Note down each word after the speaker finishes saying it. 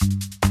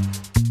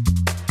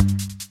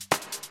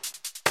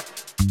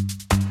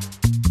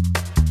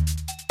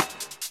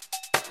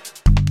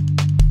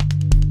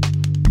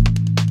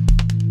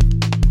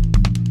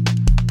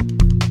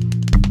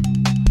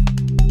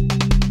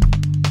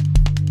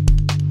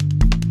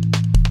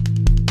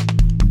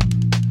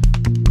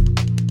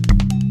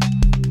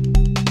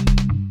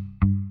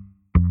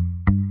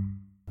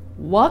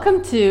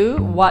Welcome to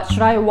What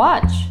Should I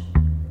Watch?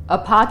 A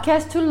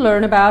podcast to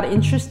learn about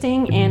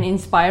interesting and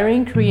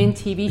inspiring Korean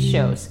TV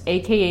shows,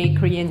 aka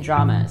Korean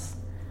dramas.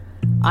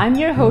 I'm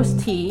your host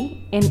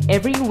T, and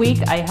every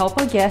week I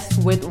help a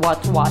guest with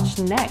what to watch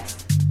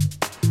next.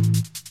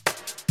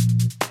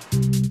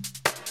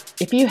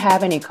 If you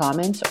have any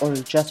comments or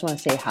just want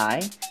to say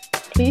hi,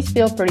 please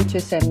feel free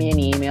to send me an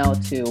email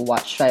to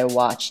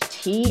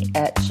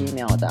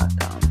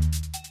whatshouldiwatcht@gmail.com.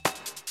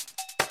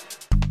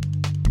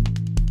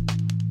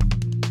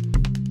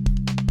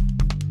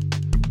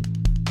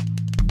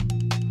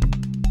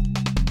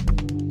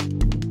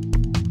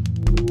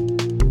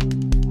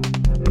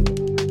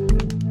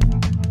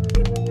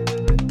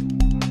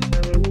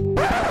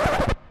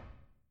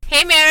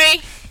 Hey,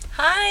 Mary.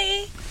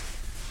 Hi.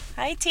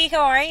 Hi, T.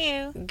 How are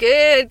you?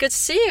 Good to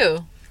see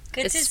you.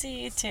 Good to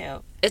see you,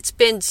 too. It's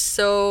been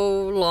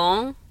so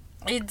long.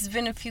 It's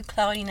been a few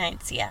cloudy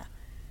nights, yeah.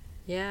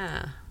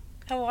 Yeah.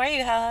 How are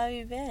you? How have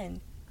you been?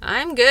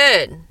 I'm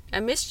good. I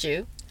missed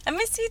you. I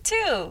missed you,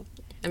 too.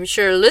 I'm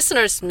sure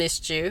listeners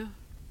missed you.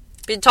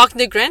 Been talking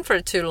to Grant for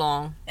too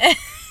long.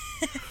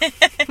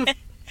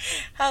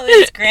 How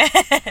is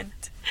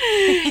Grant?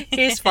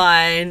 He's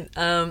fine.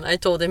 I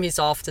told him he's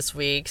off this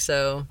week,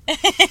 so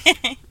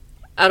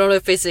I don't know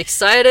if he's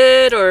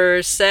excited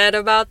or sad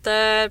about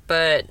that,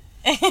 but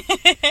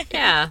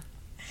yeah.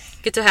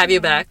 Good to have you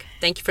back.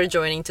 Thank you for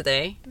joining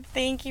today.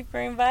 Thank you for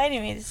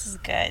inviting me. This is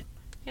good.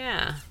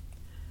 Yeah.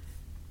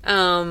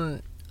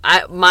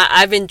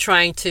 I've been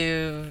trying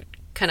to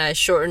kind of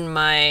shorten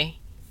my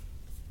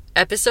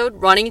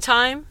episode running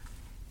time.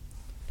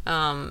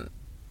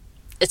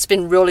 It's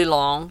been really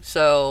long,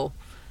 so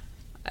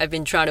I've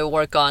been trying to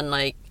work on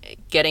like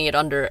getting it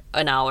under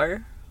an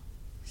hour.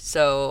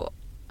 So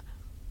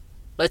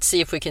let's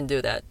see if we can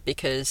do that,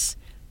 because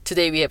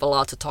today we have a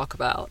lot to talk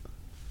about.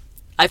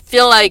 I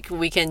feel like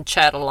we can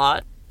chat a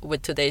lot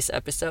with today's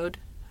episode.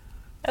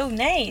 Oh,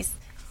 nice.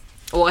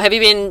 Well, have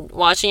you been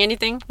watching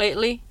anything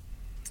lately?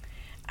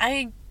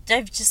 I've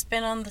just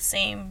been on the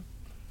same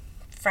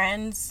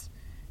Friends,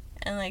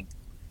 and like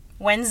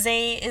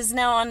Wednesday is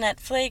now on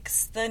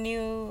Netflix. The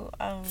new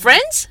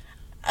Friends?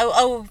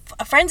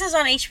 Friends is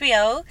on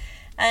HBO,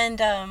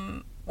 and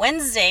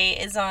Wednesday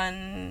is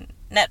on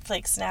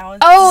Netflix now.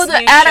 It's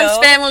The Addams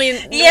Family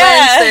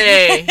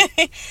Wednesday.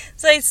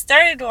 So I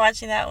started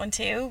watching that one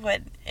too,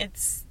 but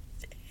it's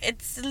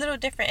a little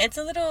different. I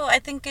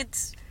think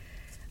it's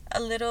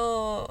a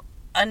little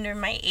under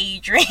my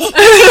age range.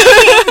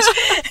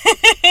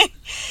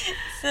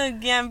 So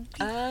yeah.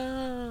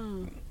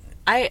 Oh.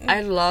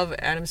 I love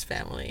Addams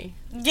Family.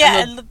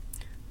 Yeah.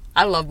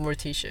 I love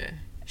Morticia.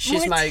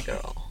 She's my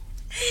girl.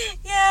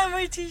 Yeah,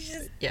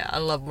 Morticia. Yeah, I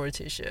love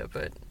Morticia,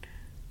 but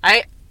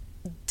I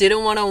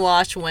didn't want to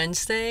watch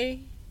Wednesday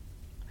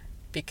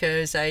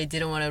because I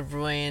didn't want to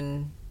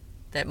ruin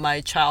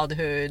my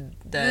childhood.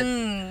 You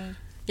know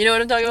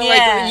what I'm talking about?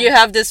 Yeah. Like, you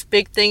have this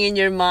big thing in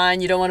your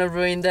mind, you don't want to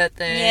ruin that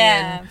thing.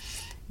 Yeah. And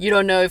you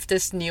don't know if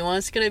this new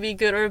one's gonna be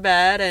good or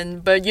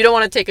bad, but you don't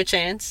want to take a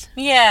chance.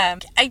 Yeah,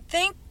 I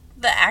think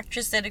the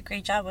actress did a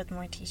great job with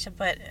Morticia,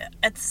 but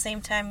at the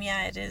same time,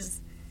 yeah, it is.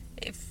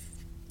 If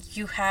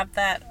you have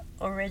that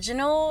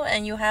original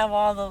and you have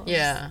all those,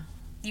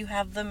 you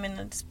have them in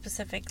a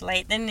specific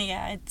light, then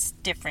yeah, it's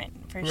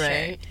different for sure.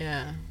 Right?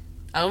 Yeah,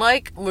 I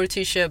like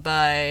Morticia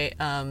by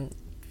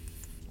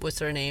what's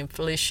her name?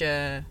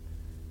 Felicia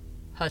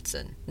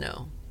Hudson.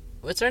 No,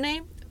 what's her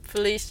name?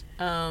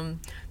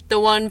 The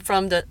one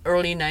from the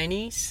early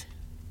 90s.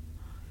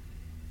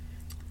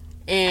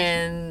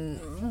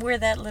 And where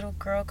that little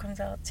girl comes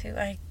out too.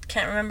 I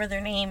can't remember their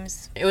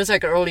names. It was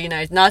like early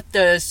 90s. Not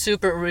the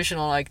super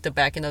original, like the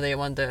back in the day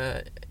one.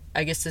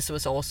 I guess this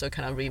was also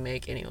kind of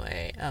remake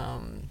anyway.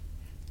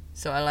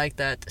 So I like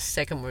that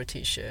second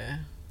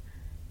Morticia.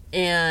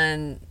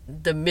 And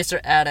the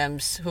Mr.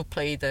 Addams, who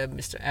played the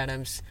Mr.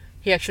 Addams,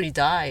 he actually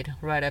died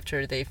right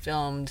after they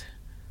filmed.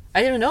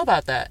 I didn't know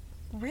about that.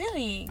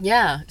 Really?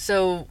 Yeah.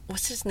 So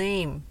what's his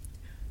name?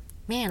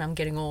 Man, I'm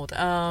getting old.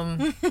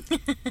 I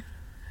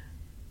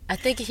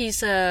think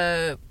he's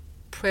a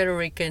Puerto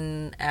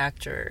Rican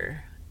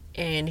actor,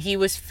 and he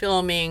was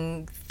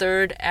filming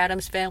Third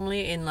Addams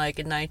Family in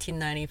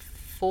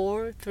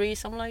 1994, 3,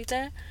 something like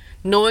that,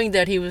 knowing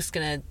that he was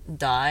gonna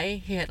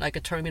die. He had like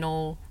a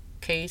terminal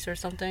case or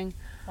something.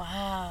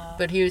 Wow.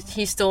 But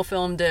he still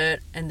filmed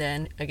it, and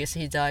then I guess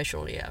he died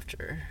shortly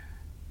after.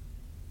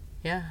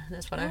 Yeah,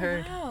 that's what I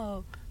heard.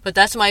 Wow. But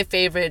that's my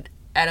favorite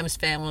Addams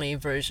Family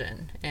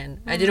version, and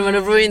I didn't want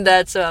to ruin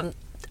that, so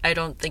I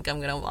don't think I'm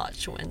gonna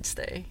watch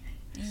Wednesday.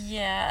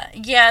 Yeah,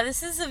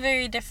 this is a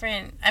very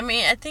different, I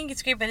mean, I think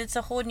it's great, but it's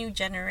a whole new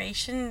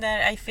generation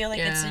that I feel like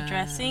it's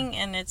addressing,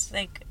 and it's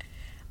like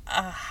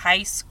a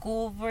high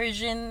school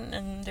version,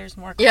 and there's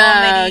more comedy.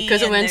 Yeah,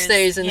 because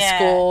Wednesday is in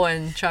school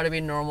and try to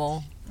be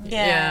normal.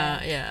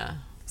 Yeah.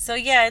 So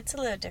yeah, it's a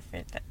little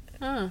different. But...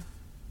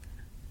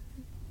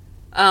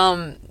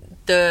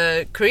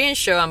 The Korean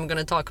show I'm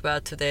gonna talk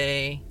about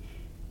today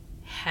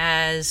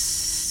has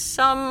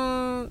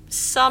some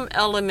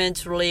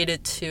elements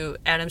related to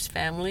Addams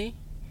Family.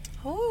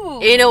 Ooh.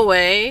 In a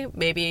way,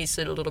 maybe it's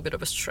a little bit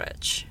of a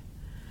stretch.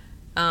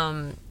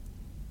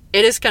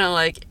 It is kind of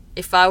like,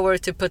 if I were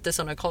to put this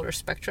on a color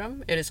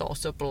spectrum, it is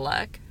also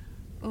black.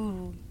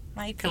 Ooh,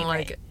 my Kind favorite. of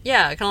like,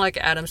 yeah, kind of like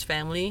Adam's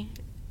Family.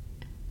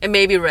 And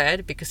maybe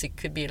red, because it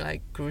could be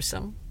like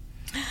gruesome.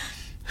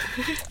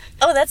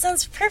 Oh, that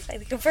sounds perfect.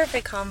 Like a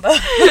perfect combo.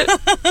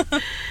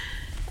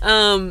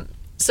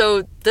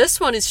 So this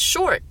one is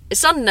short.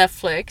 It's on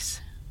Netflix,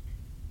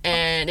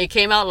 and it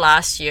came out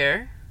last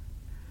year.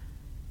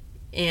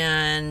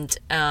 And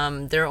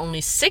there are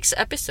only 6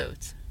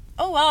 episodes.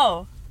 Oh,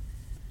 wow.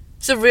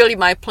 So really,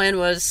 my plan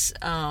was,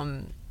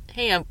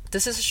 hey,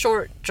 this is a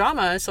short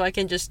drama, so I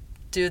can just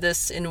do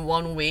this in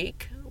 1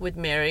 week with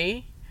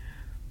Mary.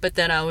 But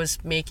then I was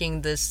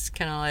making this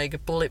kind of like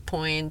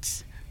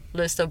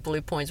list of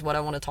bullet points, what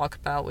I want to talk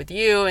about with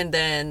you, and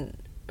then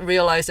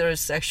realized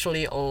there's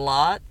actually a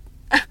lot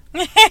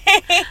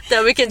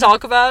that we can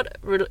talk about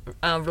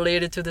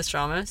related to this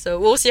drama. So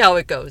we'll see how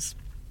it goes.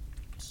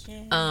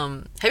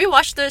 Yeah. Have you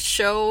watched the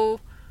show?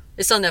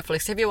 It's on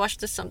Netflix. Have you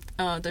watched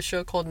the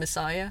show called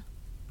Messiah?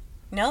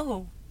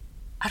 No.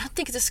 I don't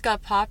think this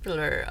got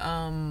popular.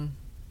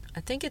 I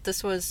think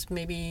this was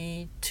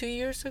maybe 2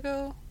 years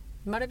ago.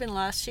 It might have been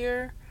last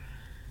year.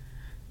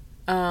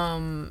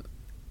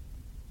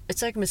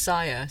 It's like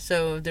Messiah.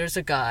 So there's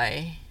a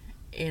guy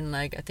in,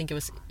 like, I think it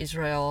was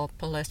Israel,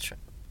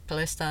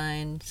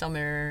 Palestine,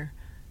 somewhere,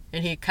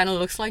 and he kind of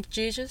looks like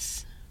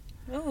Jesus.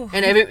 Ooh.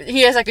 And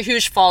he has like a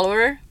huge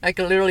follower. Like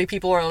literally,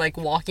 people are like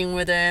walking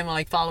with him,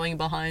 like following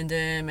behind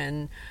him,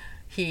 and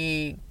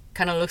he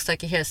kind of looks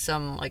like he has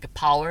some like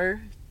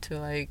power to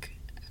like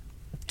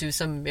do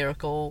some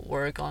miracle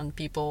work on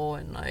people,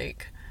 and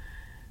like.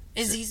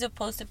 Is he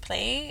supposed to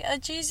play a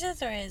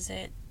Jesus, or is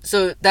it?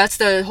 So that's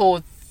the whole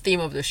theme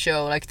of the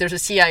show. Like, there's a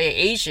CIA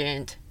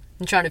agent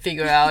and trying to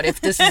figure out if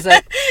this is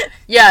like,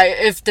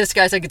 if this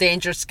guy's like a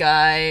dangerous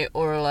guy,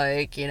 or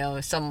like,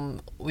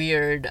 some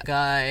weird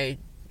guy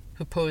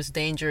who poses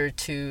danger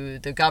to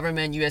the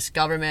government, U.S.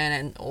 government,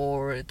 and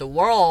or the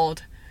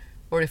world,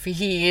 or if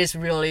he is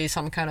really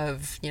some kind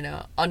of,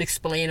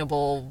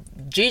 unexplainable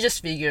Jesus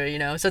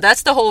figure, So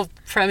that's the whole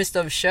premise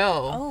of the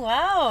show. Oh,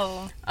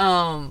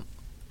 wow.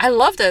 I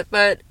loved it,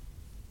 but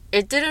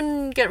it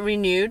didn't get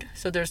renewed,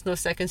 so there's no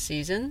second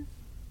season.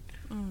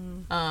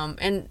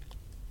 And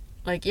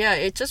like,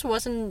 it just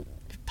wasn't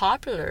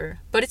popular,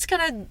 but it's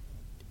kind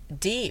of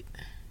deep.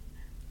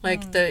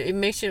 Like it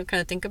makes you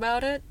kind of think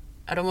about it.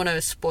 I don't want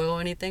to spoil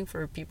anything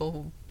for people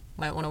who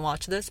might want to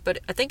watch this, but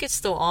I think it's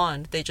still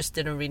on. They just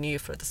didn't renew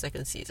for the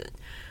second season.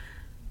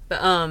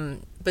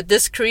 But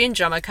this Korean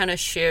drama kind of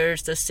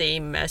shares the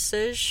same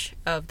message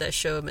of the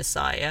show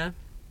Messiah.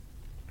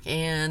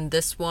 And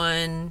this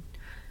one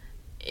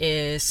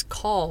is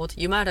called,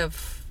 you might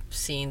have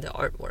seen the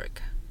artwork.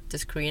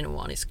 This Korean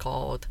one is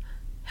called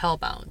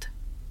Hellbound.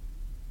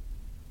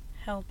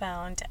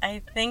 Hellbound.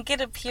 I think it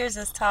appears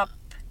as top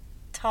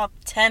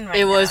 10 right now.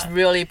 It was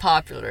really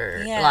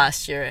popular Yeah.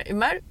 last year. It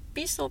might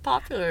be still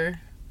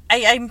popular.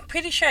 I'm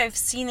pretty sure I've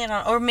seen it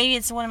on, or maybe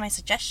it's one of my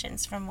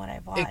suggestions from what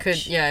I've watched.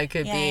 It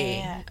could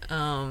be. Yeah.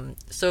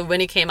 So when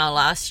it came out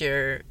last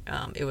year,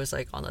 it was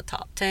like on the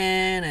top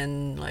 10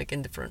 and like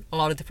in a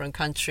lot of different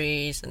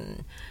countries.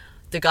 And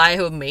the guy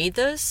who made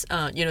this,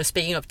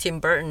 speaking of Tim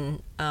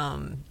Burton,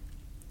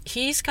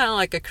 he's kind of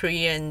like a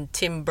Korean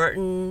Tim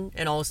Burton,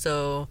 and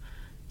also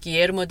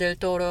Guillermo del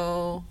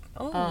Toro.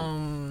 Oh.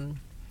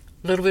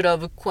 A little bit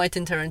of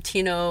Quentin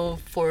Tarantino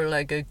for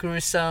like a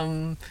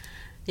gruesome,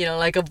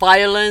 like a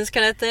violence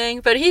kind of thing.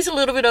 But he's a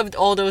little bit of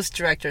all those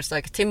directors,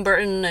 like Tim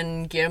Burton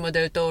and Guillermo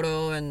del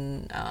Toro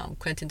and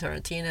Quentin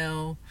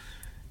Tarantino.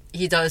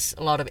 He does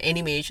a lot of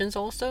animations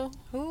also,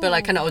 but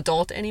like kind of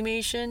adult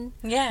animation.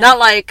 Yeah. Not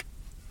like,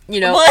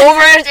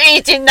 over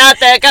 18, not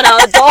that kind of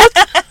adult.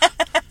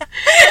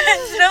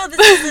 No,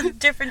 this is a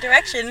different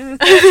direction.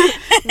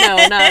 No,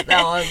 not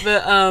that one.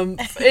 But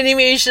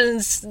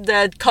animations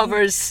that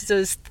covers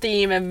this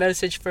theme and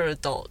message for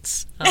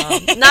adults.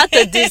 Not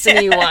the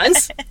Disney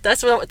ones.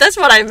 That's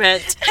what I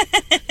meant.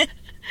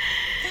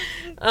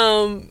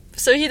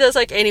 So he does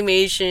like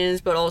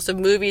animations, but also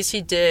movies.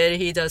 He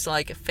does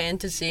like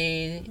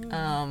fantasy,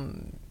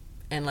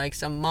 and like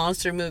some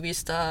monster movie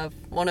stuff.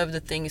 One of the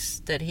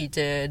things that he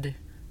did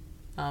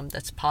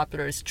that's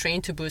popular is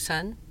Train to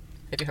Busan.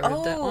 Have you heard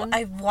of that one?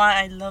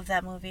 I love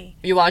that movie.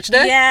 You watched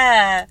it?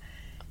 Yeah,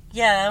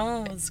 that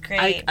one was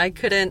great. I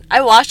couldn't.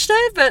 I watched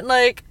it, but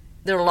like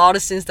there are a lot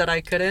of scenes that I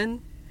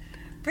couldn't.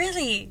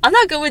 Really? I'm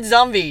not good with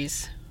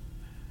zombies.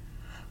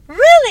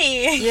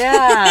 Really?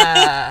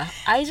 Yeah.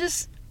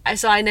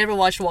 So I never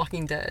watched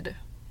Walking Dead.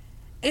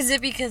 Is it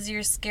because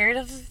you're scared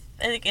of,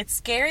 like, it's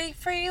scary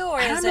for you, or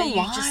I is don't it know you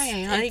why. just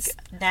it's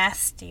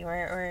nasty,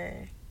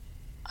 or?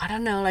 I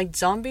don't know, like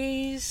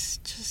zombies.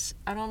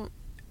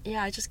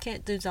 I just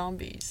can't do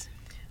zombies.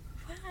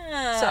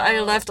 Wow. So I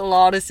left a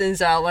lot of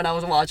scenes out when I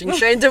was watching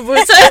Train to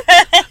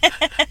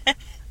Busan.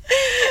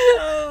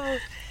 Oh.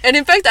 And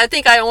in fact, I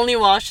think I only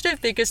watched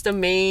it because the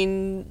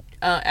main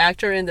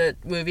actor in the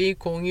movie,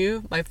 Gong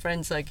Yu. My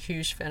friend's like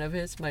huge fan of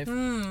his.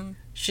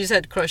 She's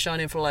had crush on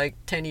him for like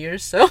 10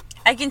 years, so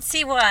I can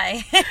see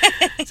why.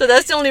 so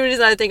that's the only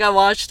reason I think I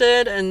watched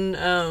it.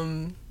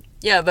 And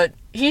yeah, but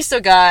he's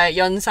the guy,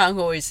 Yeon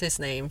Sang-ho is his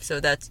name, so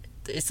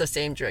it's the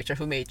same director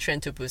who made Train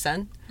to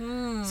Busan.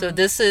 So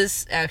this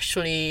is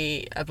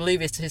actually, I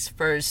believe it's his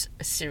first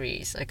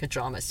series, like a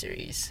drama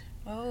series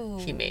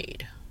he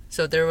made.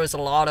 So there was a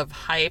lot of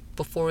hype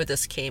before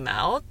this came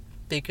out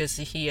because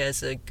he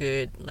has a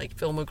good like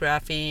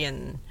filmography,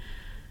 and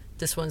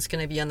this one's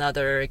gonna be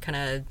another kind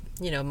of,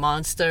 you know,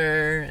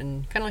 monster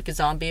and kind of like a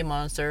zombie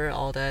monster,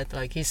 all that,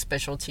 like his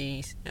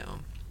specialties, you know.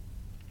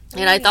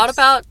 And I thought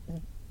about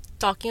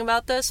talking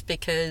about this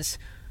because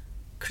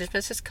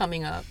Christmas is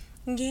coming up.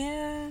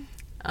 Yeah.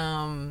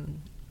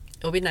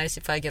 It'll be nice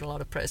if I get a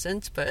lot of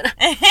presents, but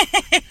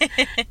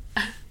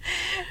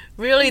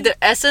really the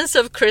essence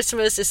of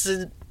Christmas is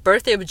the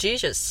birthday of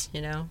Jesus,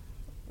 you know.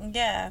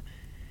 Yeah.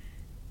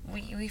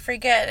 We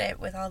forget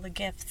it with all the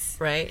gifts.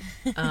 Right?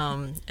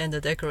 And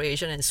the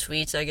decoration and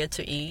sweets I get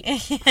to eat.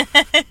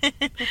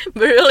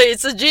 But really,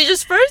 it's a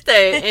Jesus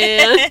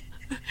birthday.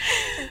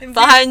 And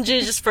behind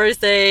Jesus'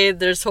 birthday,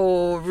 there's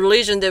whole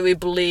religion that we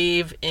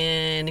believe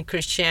in,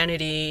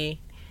 Christianity.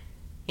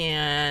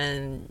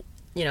 And,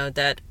 you know,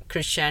 that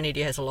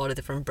Christianity has a lot of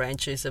different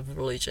branches of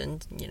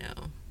religion, you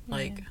know.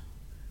 Like,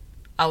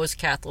 I was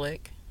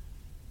Catholic.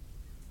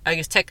 I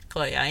guess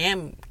technically I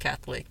am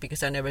Catholic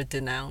because I never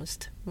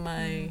denounced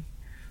my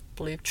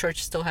belief.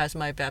 Church still has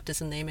my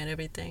baptism name and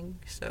everything,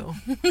 so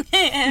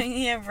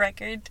You have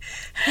record.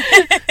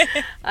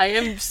 I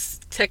am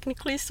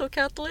technically still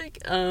Catholic.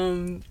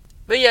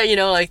 But yeah, you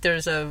know, like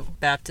there's a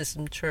Baptist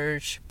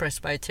church,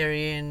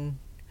 Presbyterian,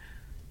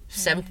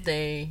 Seventh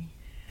Day.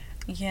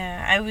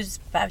 Yeah, I was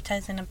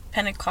baptized in a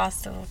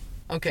Pentecostal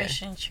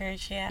Christian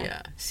church.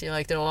 Yeah. See,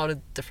 like there are a lot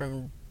of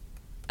different,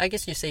 I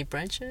guess you say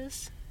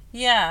branches.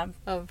 Yeah.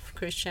 Of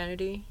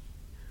Christianity.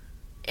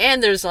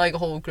 And there's like a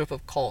whole group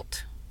of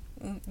cult.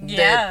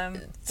 Yeah.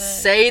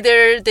 Say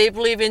they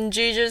believe in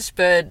Jesus,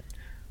 but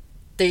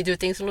they do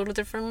things a little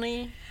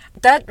differently.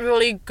 That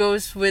really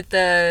goes with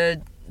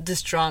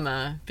this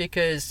drama,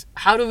 because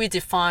how do we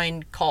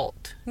define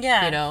cult?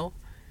 Yeah. You know?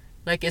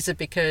 Like, is it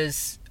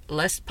because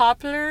less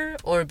popular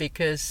or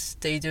because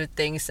they do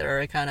things that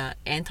are kind of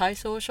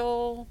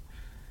antisocial?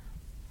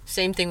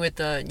 Same thing with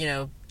the, you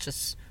know,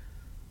 just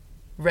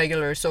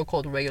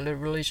so-called regular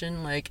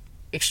religion, like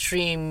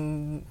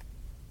extreme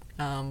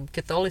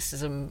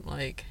Catholicism,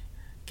 like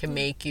can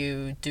make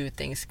you do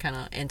things kind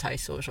of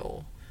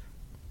antisocial,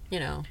 you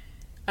know.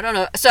 I don't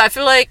know. So I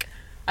feel like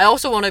I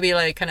also want to be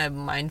like kind of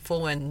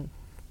mindful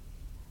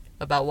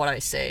about what I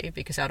say,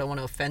 because I don't want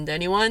to offend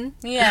anyone.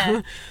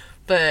 Yeah.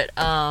 But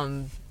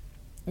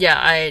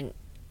yeah,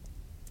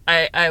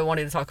 I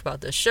wanted to talk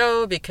about this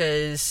show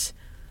because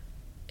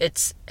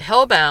it's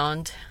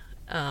Hellbound.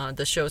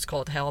 The show is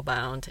called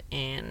Hellbound,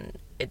 and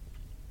it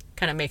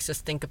kind of makes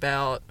us think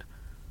about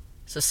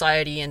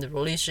society and the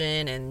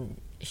religion and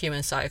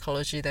human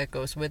psychology that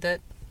goes with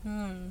it.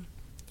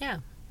 Yeah.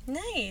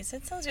 Nice.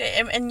 That sounds great.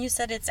 And you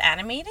said it's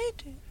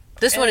animated?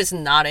 This one is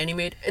not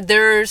animated.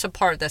 There's a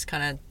part that's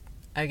kind of,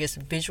 I guess,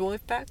 visual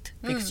effect,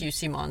 because you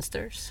see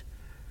monsters.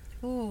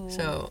 Ooh.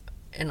 So,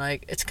 and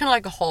like, it's kind of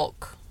like a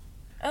Hulk.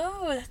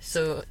 Oh.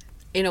 So,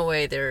 in a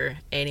way, they're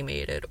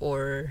animated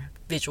or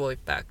visual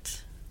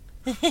effects.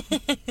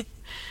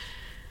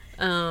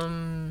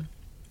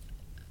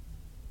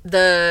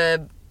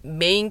 The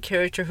main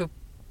character who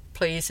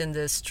plays in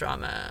this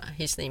drama,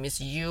 his name is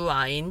Yu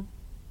Ain.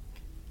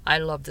 I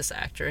love this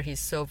actor. He's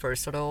so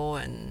versatile,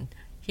 and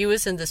he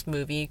was in this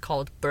movie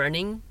called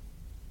Burning.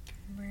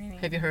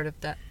 Have you heard of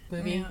that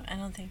movie? No, I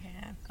don't think I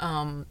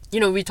have. You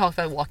know, we talked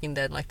about Walking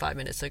Dead like 5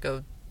 minutes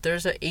ago.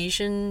 There's an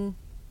Asian,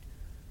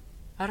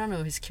 I don't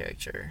know his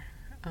character.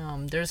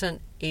 There's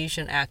an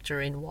Asian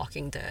actor in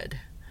Walking Dead.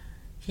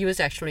 He was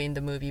actually in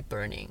the movie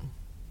Burning.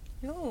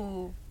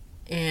 Ooh.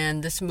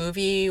 And this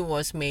movie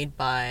was made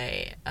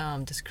by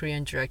this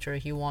Korean director.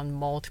 He won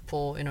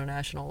multiple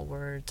international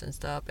awards and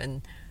stuff.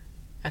 And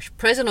actually,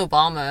 President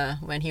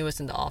Obama, when he was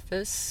in the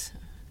office,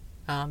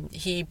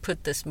 he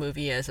put this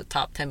movie as a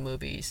top 10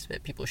 movies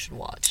that people should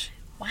watch.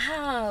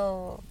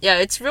 Wow. Yeah,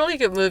 it's a really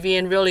good movie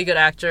and really good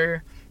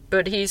actor.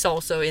 But he's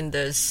also in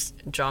this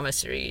drama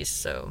series.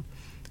 So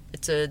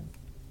it's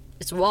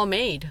well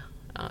made.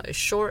 It's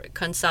short,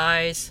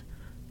 concise.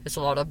 There's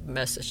a lot of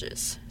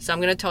messages. So I'm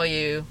going to tell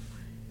you,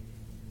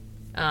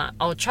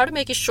 I'll try to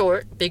make it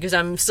short because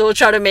I'm still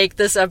trying to make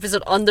this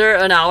episode under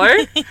an hour.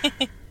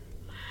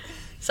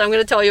 So I'm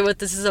going to tell you what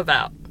this is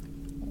about.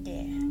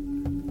 Yeah.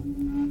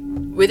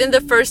 Within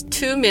the first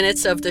 2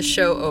 minutes of the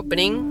show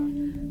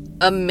opening,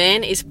 a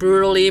man is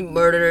brutally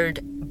murdered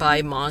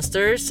by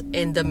monsters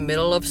in the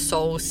middle of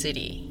Seoul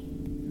City.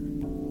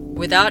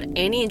 Without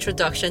any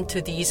introduction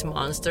to these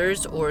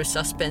monsters or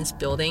suspense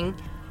building,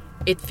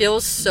 it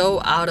feels so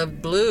out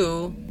of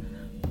blue,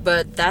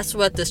 but that's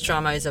what this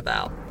drama is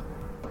about.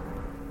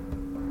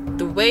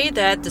 The way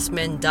that this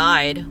man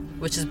died,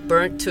 which is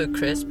burnt to a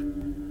crisp,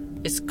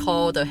 is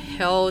called the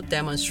Hell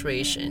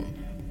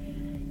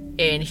Demonstration.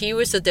 And he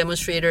was the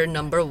demonstrator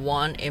number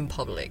 1 in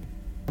public.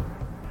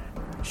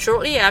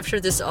 Shortly after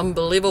this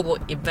unbelievable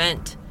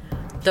event,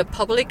 the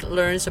public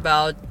learns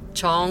about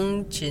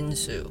Jung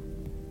Jin-soo,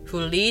 who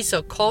leads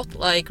a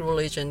cult-like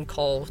religion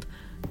called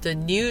the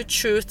New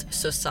Truth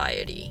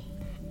Society.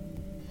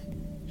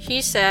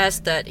 He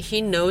says that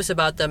he knows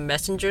about the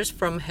messengers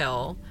from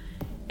hell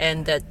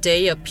and that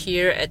they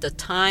appear at the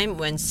time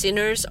when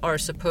sinners are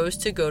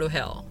supposed to go to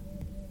hell.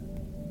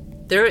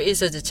 There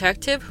is a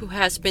detective who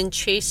has been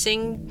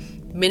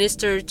chasing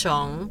Minister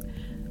Jung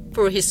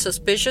for his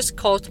suspicious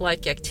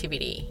cult-like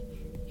activity,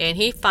 and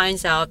he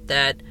finds out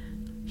that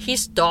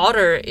his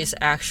daughter is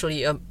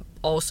actually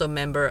also a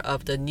member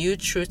of the New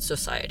Truth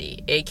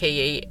Society,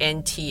 aka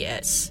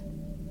NTS.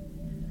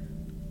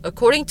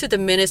 According to the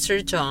Minister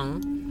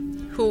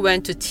Jung, who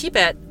went to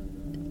Tibet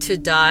to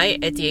die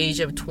at the age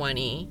of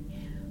 20,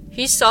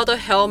 he saw the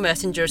Hell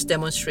Messengers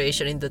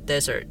demonstration in the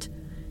desert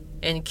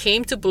and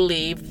came to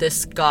believe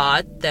this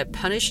God that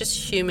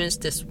punishes humans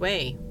this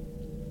way.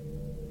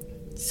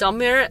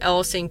 Somewhere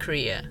else in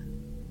Korea,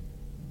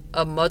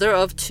 a mother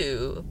of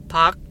 2,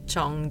 Park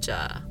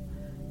Jung-ja,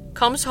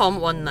 comes home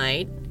one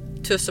night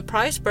to a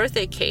surprise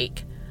birthday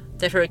cake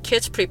that her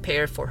kids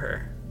prepared for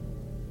her.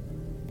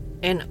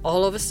 And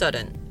all of a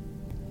sudden,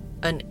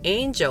 an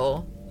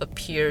angel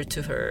appeared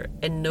to her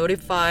and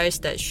notifies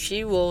that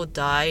she will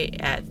die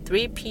at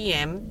 3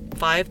 p.m.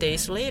 5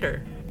 days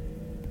later.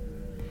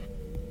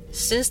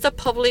 Since the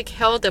public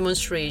hell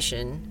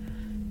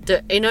demonstration,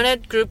 the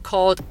internet group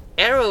called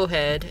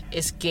Arrowhead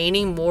is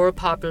gaining more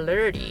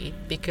popularity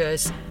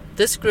because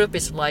this group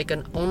is like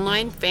an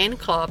online fan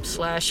club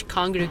 /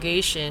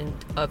 congregation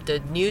of the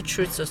New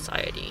Truth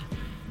Society.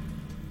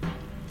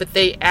 But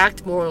they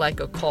act more like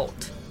a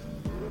cult.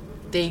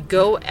 They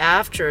go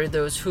after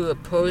those who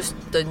oppose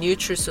the New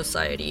Truth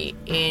Society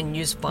and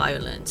use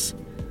violence.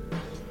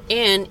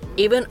 And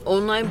even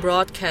online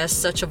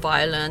broadcast such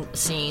violent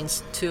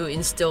scenes to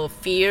instill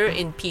fear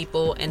in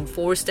people and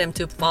force them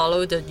to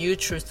follow the New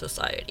Truth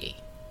Society.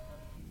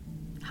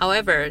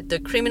 However, the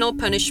criminal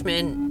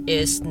punishment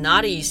is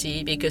not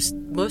easy because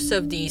most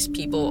of these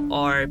people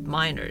are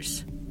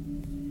minors.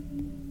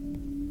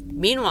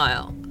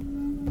 Meanwhile,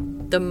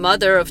 the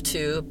mother of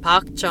 2,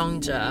 Park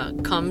Jung-ja,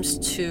 comes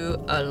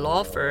to a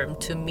law firm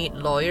to meet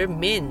lawyer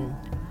Min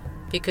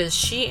because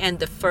she and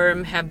the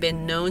firm have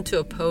been known to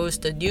oppose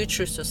the New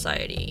Truth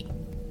Society.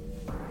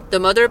 The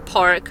mother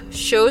Park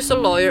shows the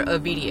lawyer a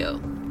video.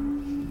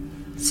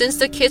 Since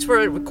the kids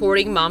were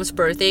recording mom's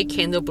birthday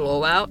candle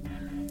blowout,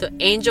 the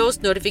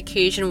angel's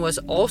notification was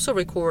also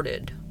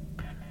recorded.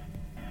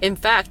 In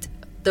fact,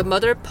 the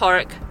mother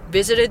Park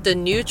visited the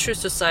New Truth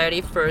Society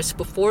first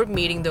before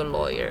meeting the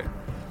lawyer,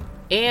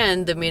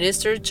 and the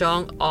Minister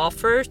Jung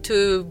offered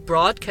to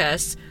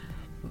broadcast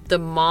the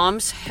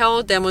mom's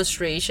hell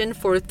demonstration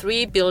for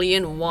 3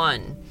 billion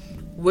won,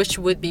 which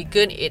would be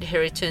good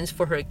inheritance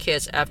for her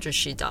kids after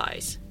she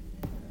dies.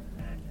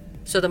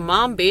 So the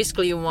mom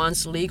basically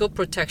wants legal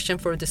protection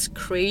for this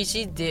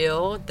crazy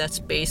deal that's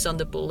based on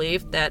the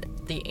belief that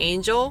the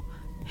angel,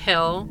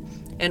 hell,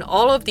 and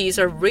all of these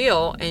are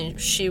real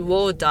and she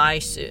will die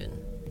soon.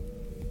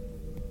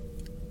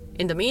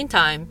 In the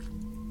meantime,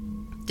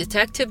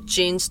 Detective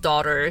Jin's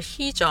daughter,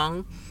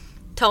 Hee-jung,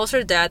 tells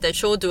her dad that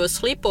she'll do a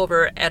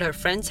sleepover at her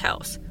friend's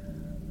house.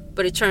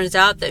 But it turns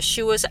out that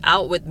she was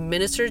out with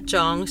Minister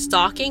Jung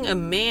stalking a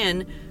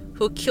man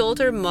who killed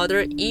her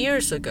mother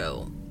years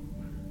ago.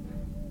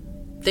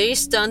 They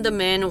stunned the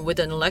man with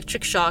an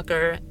electric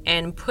shocker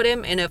and put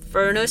him in a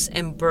furnace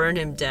and burned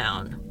him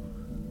down.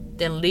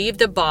 Then leave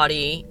the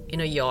body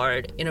in a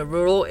yard in a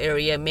rural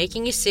area,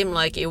 making it seem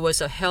like it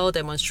was a hell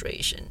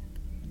demonstration.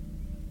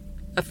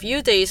 A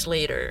few days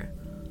later,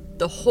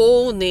 the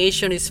whole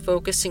nation is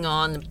focusing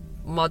on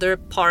Mother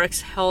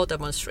Park's hell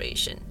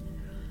demonstration.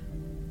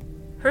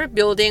 Her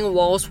building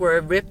walls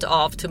were ripped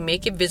off to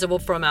make it visible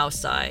from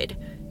outside,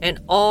 and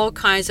all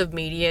kinds of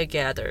media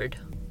gathered.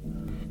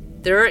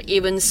 There are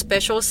even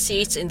special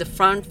seats in the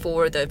front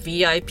for the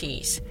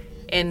VIPs,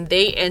 and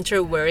they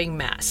enter wearing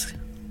masks.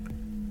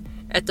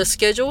 At the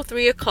scheduled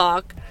 3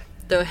 o'clock,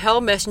 the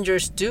Hell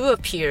Messengers do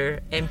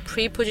appear and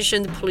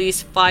pre-positioned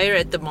police fire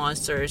at the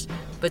monsters,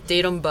 but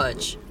they don't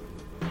budge.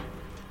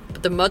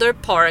 But the Mother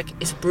Park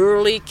is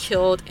brutally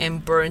killed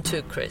and burned to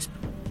a crisp.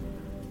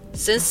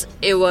 Since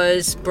it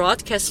was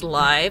broadcast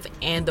live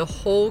and the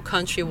whole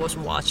country was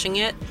watching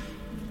it,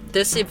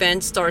 this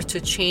event starts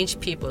to change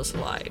people's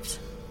lives.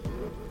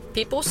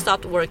 People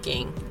stopped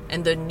working,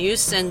 and the news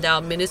sent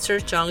out Minister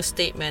Jung's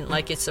statement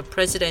like it's a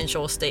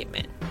presidential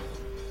statement.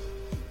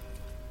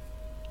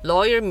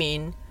 Lawyer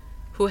Min,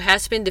 who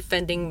has been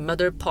defending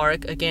Mother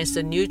Park against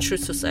the New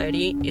Truth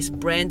Society, is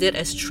branded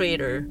as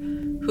traitor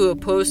who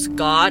opposed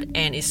God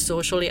and is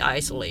socially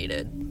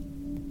isolated.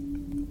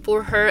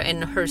 For her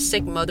and her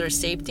sick mother's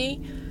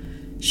safety,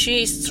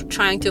 she is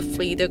trying to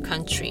flee the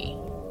country.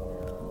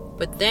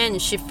 But then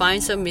she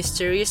finds a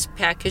mysterious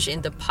package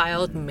in the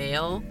piled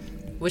mail,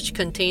 which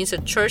contains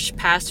a church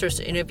pastor's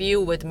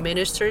interview with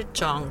Minister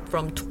Jung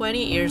from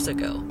 20 years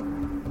ago.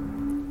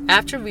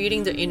 After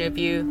reading the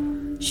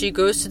interview, she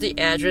goes to the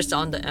address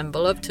on the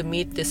envelope to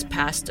meet this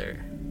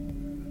pastor.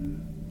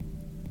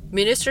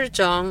 Minister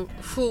Jung,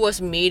 who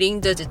was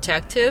meeting the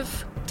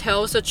detective,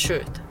 tells the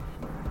truth.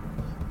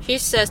 He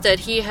says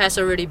that he has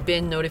already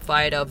been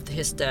notified of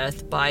his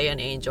death by an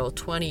angel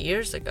 20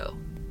 years ago.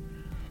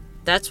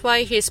 That's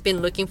why he's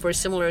been looking for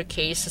similar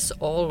cases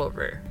all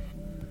over.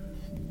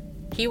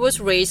 He was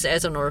raised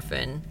as an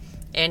orphan,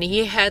 and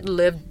he had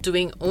lived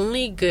doing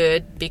only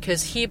good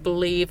because he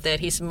believed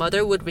that his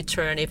mother would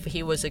return if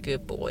he was a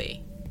good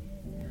boy.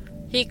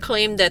 He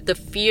claimed that the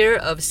fear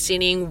of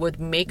sinning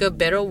would make a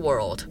better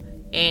world,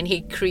 and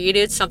he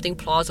created something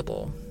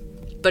plausible.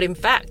 But in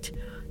fact,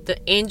 the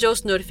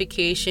angel's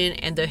notification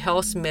and the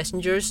hell's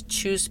messengers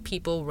choose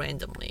people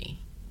randomly.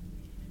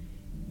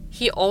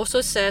 He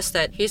also says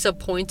that his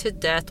appointed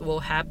death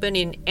will happen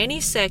in any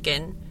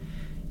second,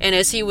 and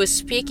as he was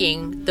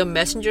speaking, the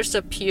messengers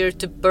appeared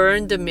to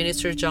burn the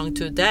minister Jung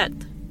to death.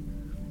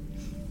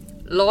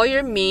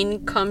 Lawyer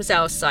Min comes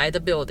outside the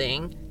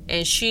building,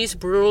 and she's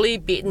brutally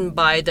beaten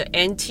by the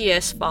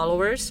NTS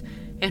followers,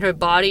 and her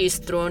body is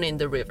thrown in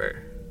the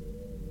river.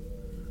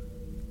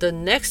 The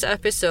next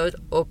episode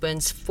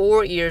opens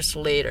 4 years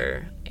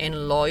later,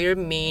 and Lawyer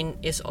Min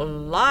is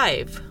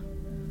alive.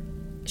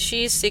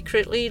 She is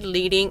secretly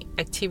leading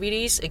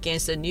activities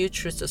against the New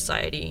Truth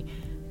Society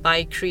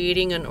by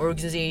creating an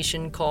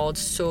organization called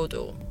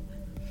Sodo.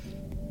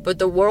 But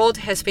the world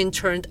has been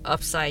turned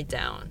upside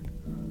down.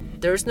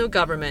 There's no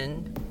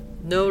government,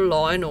 no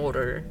law and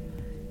order,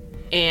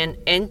 and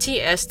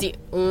NTS the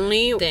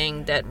only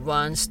thing that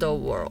runs the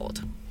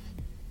world.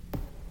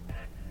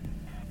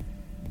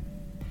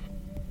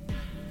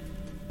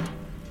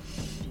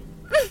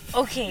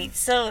 Okay,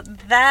 so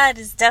that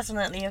is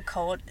definitely a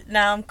cult.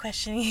 Now I'm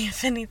questioning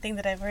if anything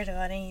that I've heard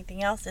about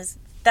anything else is.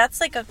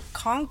 That's like a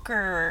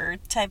conqueror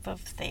type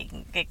of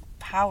thing, like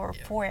power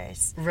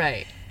force.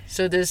 Right.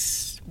 So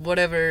this,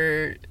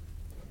 whatever,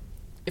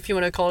 if you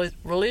want to call it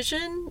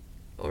religion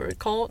or a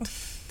cult,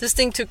 this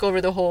thing took over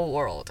the whole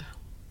world.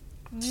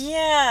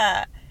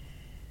 Yeah.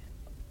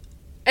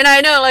 And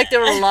I know, like,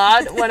 there are a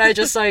lot when I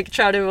just, like,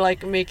 try to,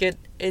 like, make it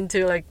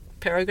into, like,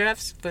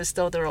 paragraphs, but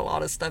still there are a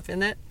lot of stuff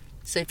in it.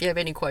 So if you have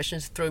any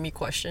questions, throw me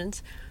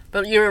questions.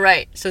 But you're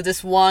right. So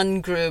this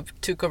one group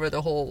took over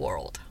the whole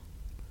world.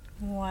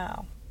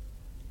 Wow.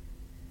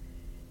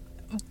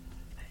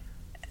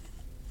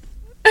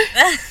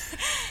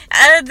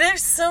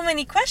 There's so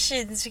many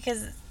questions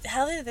because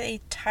how did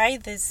they tie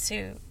this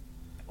to,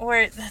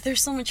 or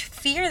there's so much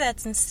fear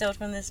that's instilled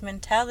from this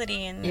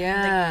mentality and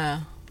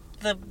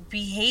the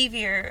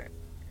behavior,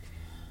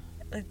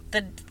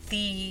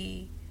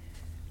 the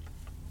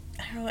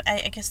I don't know.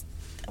 I guess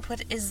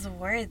what is the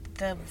word?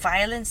 The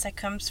violence that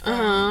comes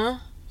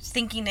from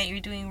thinking that you're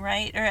doing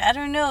right, or I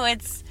don't know.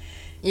 It's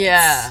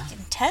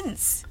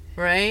intense,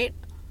 right?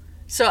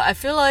 So I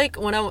feel like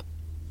when I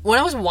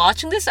was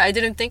watching this, I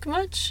didn't think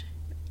much.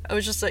 I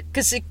was just like,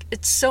 because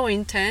it's so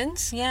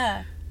intense.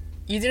 Yeah.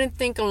 You didn't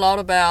think a lot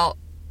about,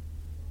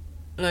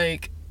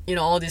 like, you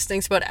know, all these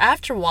things. But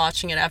after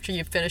watching it, after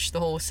you finish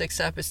the whole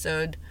 6th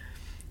episode,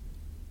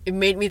 it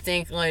made me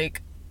think,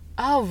 like,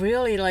 oh,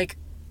 really? Like,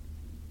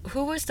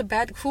 who was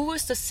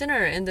the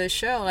sinner in the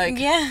show? Like,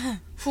 yeah.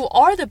 Who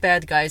are the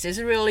bad guys? Is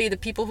it really the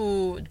people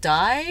who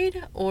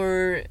died?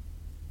 Or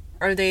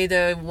are they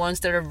the ones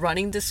that are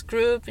running this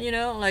group? You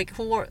know, like,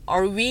 who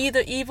are we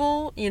the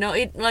evil? You know,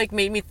 it, like,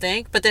 made me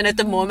think. But then at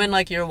the moment,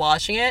 like, you're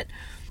watching it,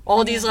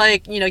 all these,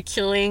 like, you know,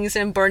 killings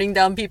and burning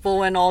down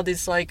people and all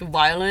this, like,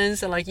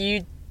 violence, and, like,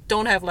 you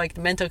don't have, like,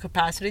 the mental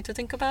capacity to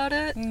think about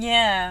it.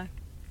 Yeah.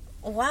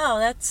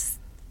 Wow,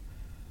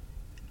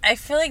 I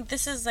feel like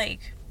this is,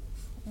 like,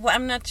 well,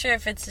 I'm not sure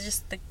if it's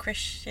just the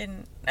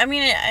Christian. I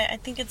mean, I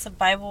think it's the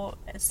Bible,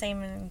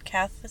 same in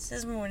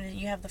Catholicism, when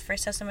you have the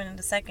First Testament and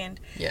the Second.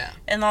 Yeah.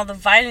 And all the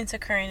violence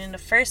occurring in the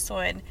first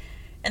one.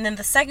 And then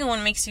the second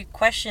one makes you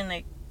question,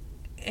 like,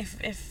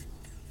 if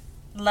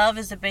love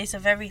is the base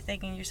of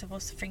everything and you're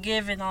supposed to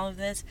forgive and all of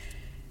this,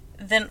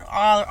 then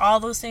all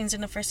those things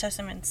in the First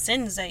Testament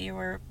sins that you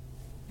were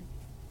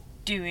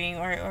doing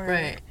or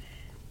right.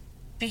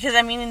 Because,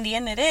 I mean, in the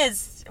end it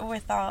is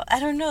without,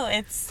 I don't know,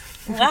 it's,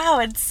 wow,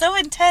 it's so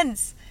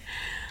intense.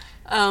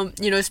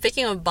 You know,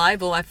 speaking of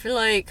Bible, I feel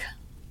like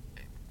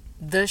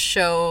this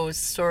show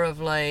sort of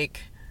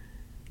like,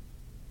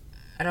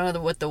 I don't know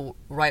what the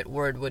right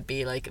word would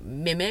be, like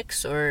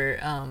mimics or,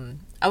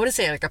 I wouldn't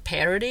say like a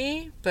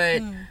parody,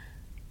 but,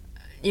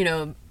 you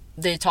know,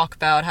 they talk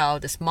about how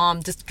this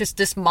mom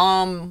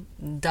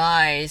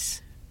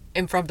dies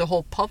in front of the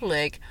whole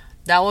public.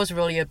 That was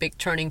really a big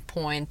turning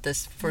point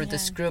for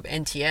this group,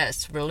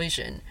 NTS,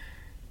 religion.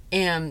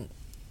 And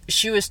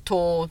she was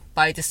told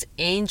by this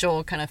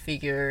angel kind of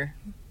figure,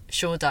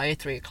 she'll die at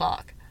 3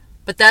 o'clock.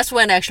 But that's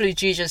when actually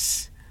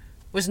Jesus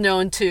was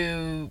known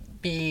to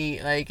be,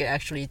 like,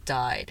 actually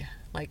died.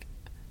 Like,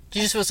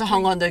 Jesus was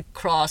hung on the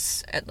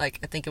cross at,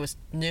 like, I think it was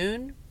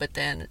noon, but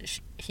then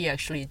he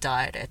actually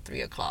died at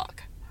 3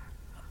 o'clock.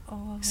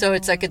 Oh. So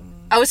it's like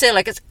I would say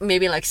like it's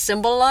maybe like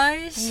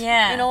symbolized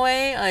in a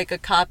way, like a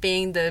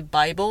copying the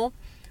Bible.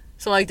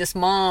 So like this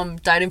mom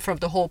died in front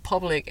of the whole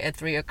public at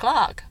 3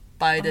 o'clock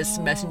by this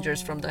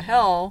messengers from the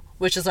hell,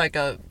 which is like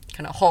a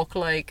kind of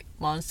Hulk-like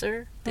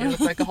monster. They look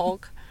like a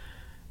Hulk.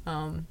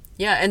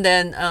 Yeah, and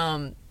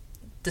then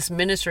this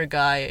minister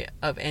guy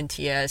of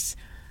NTS,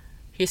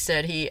 he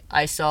said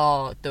I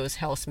saw those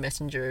hell's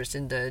messengers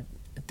in the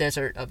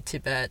desert of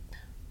Tibet.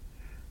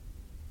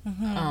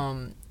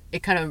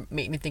 It kind of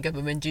made me think of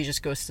when Jesus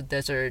goes to the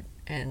desert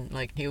and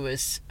like he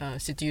was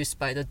seduced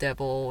by the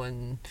devil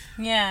and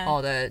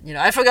all that. You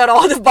know, I forgot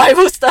all the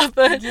Bible stuff,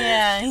 but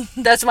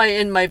that's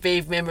in my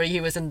vague memory.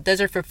 He was in the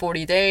desert for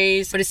 40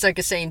 days, but it's like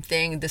the same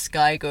thing. This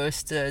guy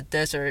goes to the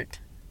desert,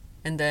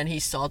 and then he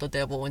saw the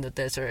devil in the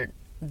desert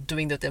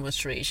doing the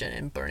demonstration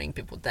and burning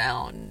people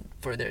down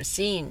for their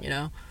sin. You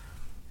know,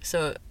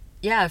 so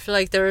yeah, I feel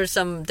like there is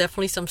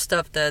definitely some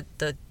stuff that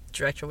the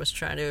director was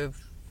trying to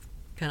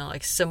kind of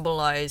like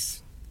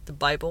symbolize the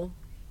Bible,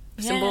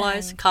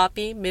 symbolize,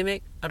 copy,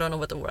 mimic. I don't know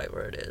what the right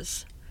word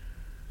is.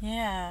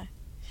 Yeah,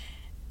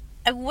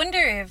 I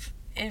wonder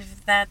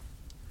if that.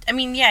 I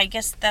mean, yeah, I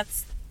guess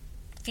that's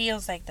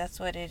feels like that's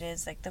what it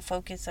is. Like the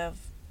focus of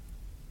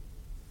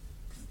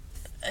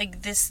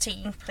like this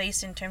taking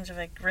place in terms of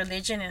like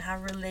religion and how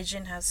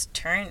religion has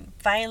turned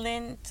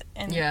violent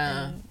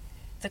and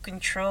the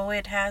control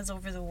it has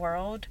over the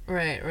world.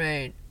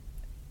 Right.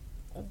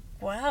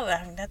 Wow,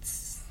 I mean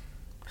that's.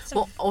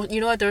 Well,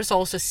 you know what? There's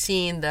also a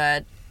scene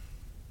that,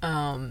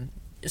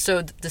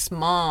 so this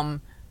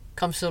mom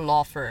comes to the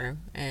law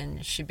firm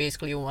and she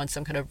basically wants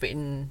some kind of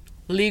written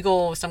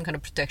legal, some kind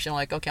of protection.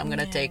 Like, okay, I'm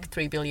gonna take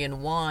 3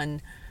 billion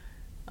won,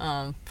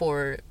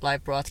 for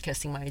live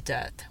broadcasting my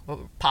death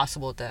or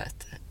possible death,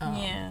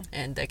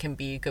 and that can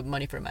be good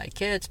money for my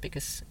kids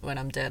because when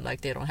I'm dead,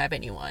 like they don't have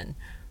anyone.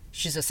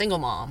 She's a single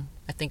mom.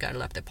 I think I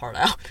left that part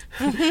out.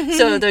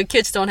 So the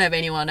kids don't have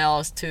anyone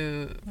else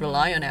to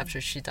rely on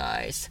after she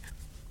dies.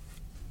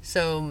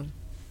 So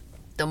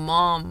the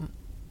mom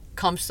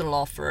comes to the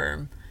law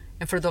firm,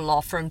 and for the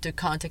law firm to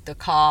contact the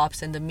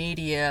cops and the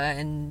media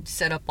and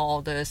set up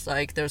all this,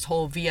 like there's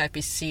whole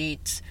VIP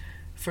seats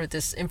for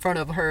this in front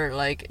of her,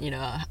 like, you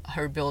know,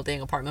 her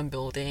apartment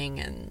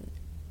building, and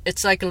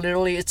it's like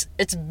literally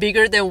it's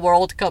bigger than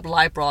World Cup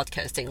live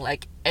broadcasting.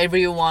 Like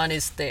everyone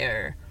is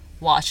there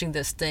watching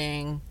this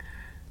thing.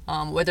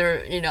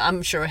 Whether, you know,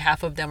 I'm sure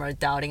half of them are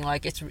doubting,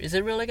 like, is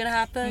it really gonna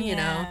happen? You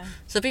know,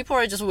 so people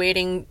are just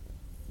waiting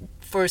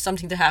for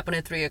something to happen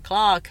at 3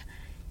 o'clock,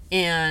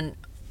 and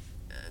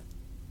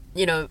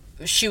you know,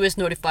 she was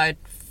notified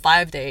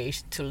 5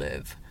 days to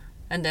live,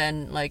 and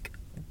then like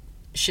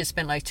she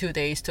spent like 2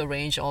 days to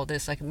arrange all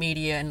this like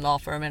media and law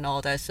firm and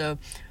all that. So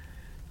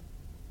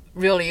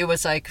really it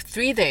was like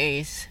 3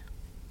 days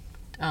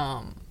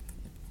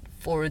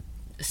for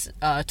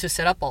to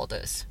set up all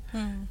this.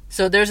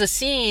 So there's a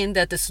scene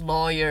that this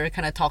lawyer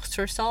kind of talks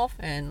to herself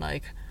and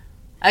like,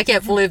 I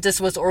can't believe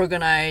this was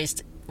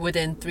organized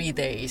within 3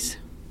 days.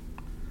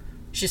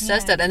 She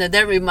says that, and then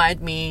that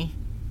reminded me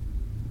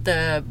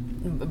the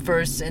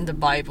verse in the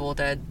Bible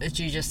that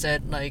Jesus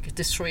said, like,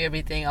 destroy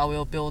everything, I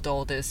will build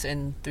all this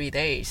in 3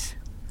 days.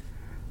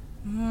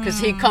 Because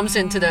he comes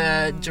into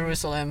the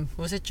Jerusalem,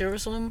 was it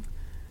Jerusalem?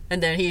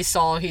 And then he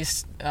saw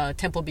his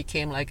temple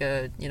became like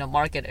a, you know,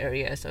 market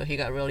area, so he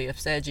got really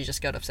upset. Jesus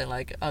got upset,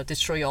 like, I'll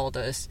destroy all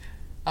this,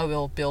 I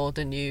will build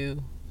a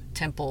new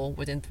temple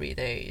within 3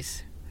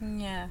 days.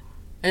 Yeah.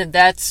 And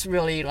that's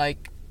really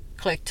like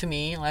clicked to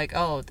me, like,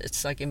 oh,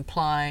 it's like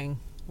implying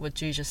what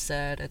Jesus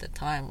said at the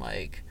time,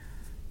 like,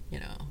 you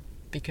know,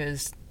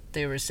 because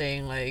they were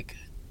saying like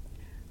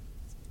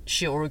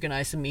she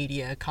organized the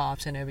media,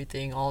 cops and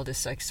everything, all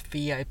this like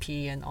VIP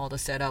and all the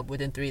setup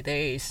within 3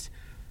 days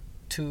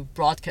to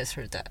broadcast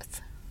her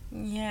death.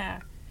 Yeah.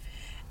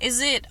 Is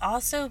it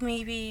also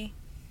maybe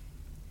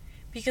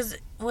because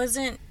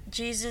wasn't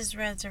Jesus'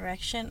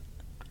 resurrection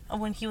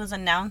when he was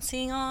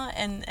announcing all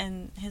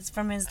and his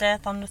from his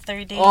death on the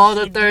third day? Oh,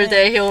 the third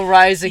day he'll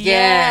rise again.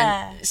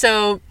 Yeah.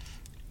 So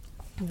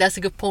that's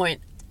a good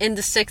point. In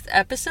the 6th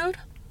episode,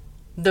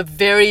 the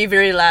very,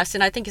 very last,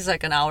 and I think it's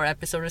like an hour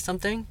episode or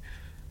something.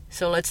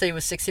 So let's say it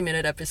was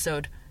 60-minute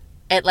episode.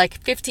 At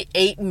like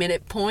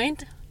 58-minute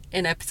point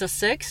in episode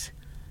 6,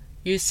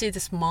 you see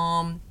this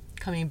mom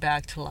coming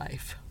back to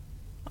life.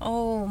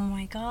 Oh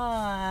my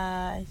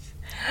gosh.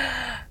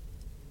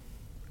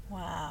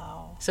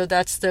 Wow. So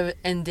that's the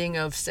ending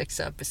of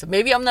 6th episode.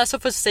 Maybe I'm not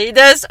supposed to say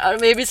this, or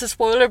maybe it's a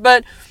spoiler,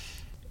 but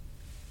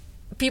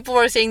people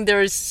are saying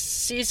there's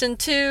season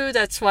 2,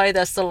 that's why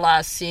that's the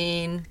last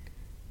scene.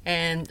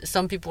 And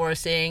some people are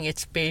saying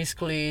it's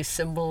basically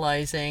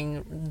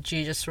symbolizing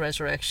Jesus'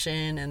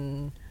 resurrection,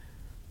 and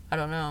I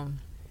don't know.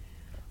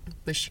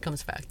 But she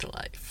comes back to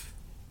life.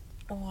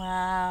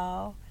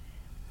 Wow.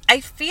 I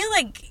feel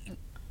like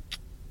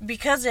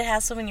because it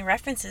has so many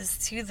references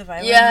to the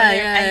Bible, I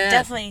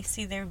definitely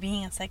see there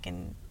being a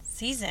second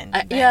season.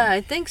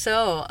 I think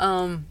so.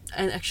 And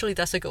actually,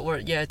 that's a good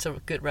word. Yeah, it's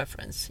a good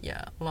reference.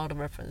 Yeah, a lot of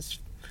reference.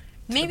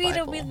 Maybe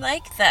it'll be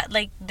like that.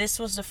 Like, this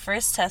was the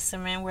first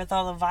testament with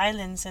all the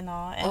violence and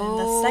all, and then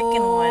the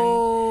second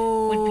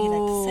one would be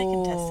like the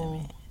second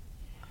testament.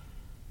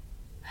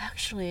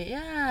 Actually,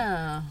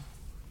 yeah.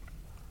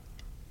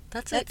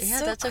 That's it. Yeah,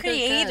 so that's a good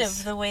creative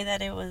guess. the way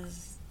that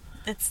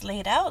it's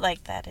laid out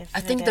like that. I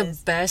think the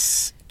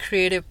best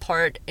creative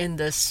part in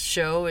this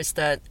show is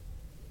that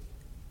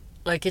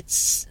like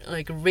it's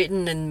like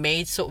written and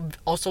made so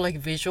also like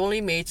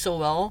visually made so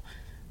well.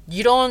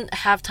 You don't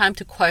have time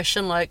to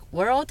question like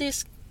where are all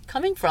these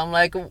coming from,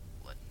 like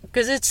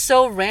because it's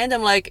so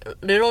random. Like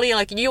literally,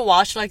 like you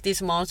watch like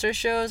these monster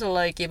shows or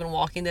like even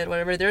Walking Dead,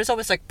 whatever. There's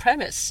always like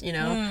premise, you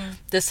know,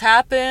 this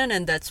happened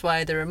and that's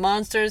why there are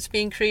monsters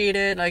being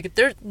created. Like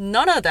there's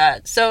none of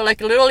that. So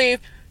like literally,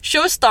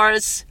 show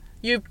starts,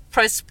 you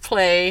press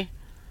play.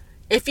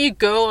 If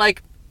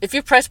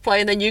you press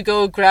play and then you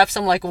go grab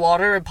some like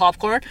water or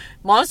popcorn,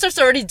 monsters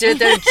already did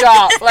their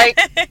job. Like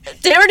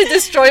they already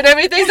destroyed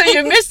everything, so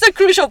you missed the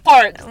crucial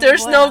part.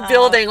 There's no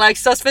building, like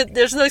suspect.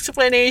 There's no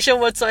explanation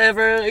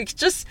whatsoever. It's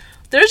just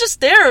they're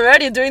just there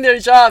already doing their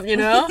job, you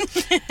know.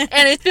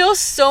 And it feels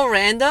so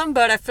random,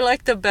 but I feel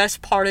like the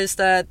best part is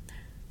that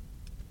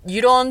you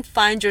don't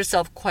find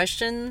yourself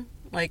question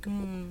like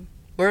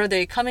where are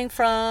they coming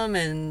from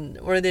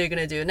and what are they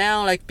gonna do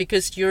now, like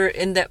because you're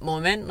in that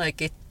moment. Like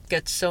it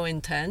gets so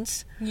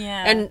intense.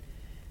 Yeah. And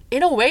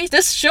in a way,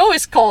 this show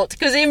is cult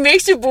because it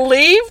makes you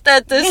believe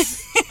that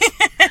this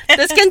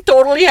can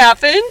totally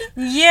happen.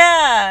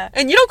 Yeah.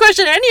 And you don't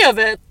question any of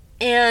it.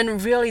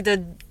 And really,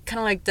 the kind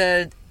of like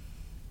the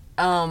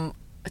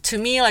to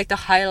me, like the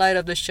highlight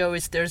of the show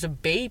is there's a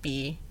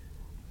baby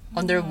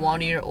under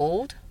 1 year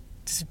old.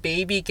 This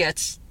baby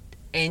gets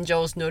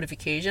Angel's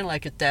notification,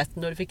 like a death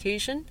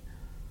notification.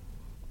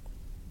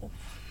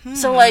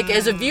 So like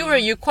as a viewer,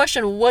 you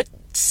question what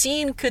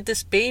scene could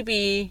this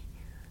baby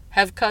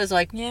have caused,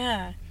 like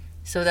yeah.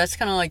 So that's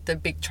kind of like the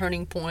big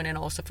turning point, and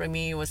also for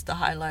me was the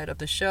highlight of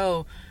the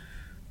show.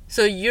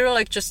 So you're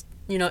like just,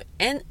 you know,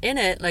 in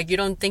it, like you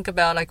don't think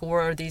about like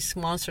where these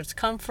monsters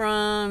come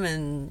from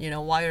and, you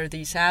know, why are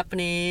these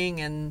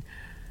happening. And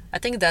I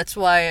think that's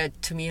why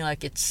to me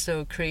like it's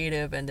so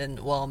creative and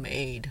then well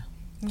made.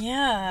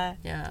 Yeah.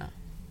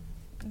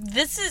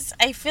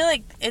 I feel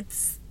like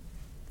it's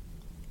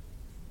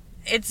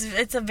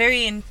a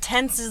very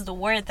intense is the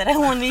word that I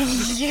want to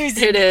use.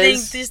 It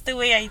is. Just the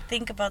way I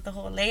think about the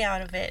whole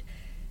layout of it.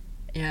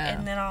 Yeah.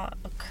 And then all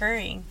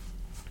occurring.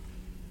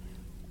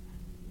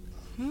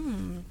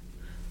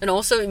 And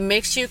also it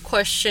makes you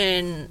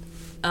question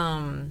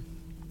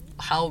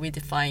how we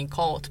define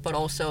cult, but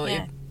also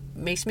it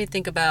makes me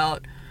think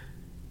about,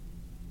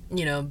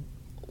 you know,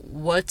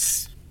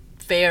 what's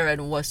fair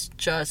and what's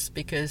just,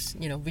 because,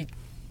 you know,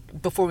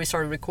 before we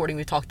started recording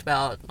we talked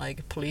about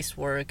like police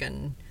work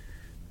and,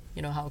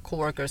 you know, how a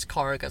coworker's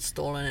car got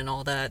stolen and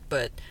all that.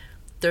 But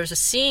there's a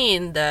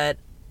scene that,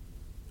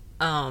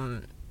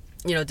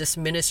 you know, this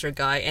minister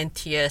guy,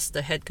 NTS,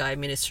 the head guy,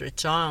 Minister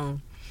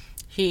Chung,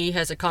 he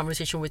has a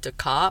conversation with the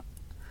cop.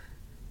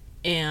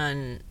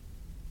 And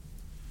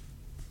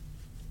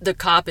the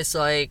cop is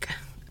like,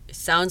 it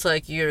sounds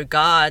like your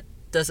God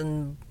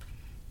doesn't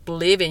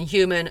believe in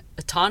human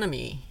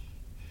autonomy.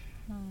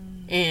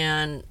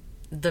 And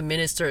the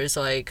minister is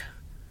like,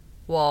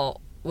 well,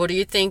 what do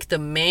you think the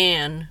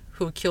man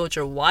who killed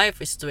your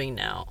wife is doing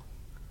now?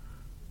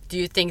 Do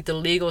you think the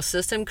legal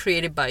system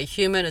created by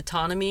human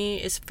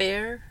autonomy is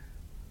fair?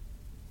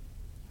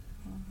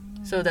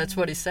 So that's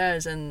what he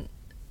says, and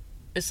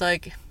it's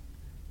like,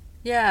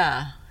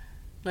 yeah,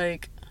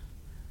 like,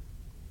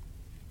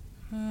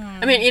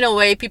 I mean, in a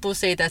way, people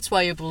say that's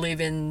why you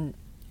believe in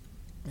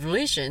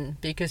religion,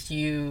 because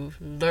you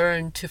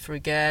learn to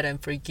forget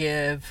and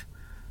forgive,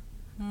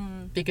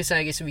 because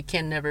I guess we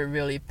can never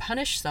really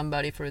punish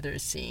somebody for their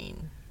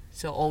sin.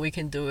 So all we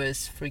can do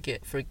is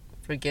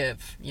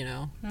forgive, you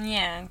know?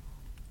 Yeah.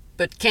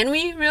 But can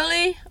we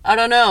really? I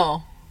don't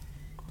know.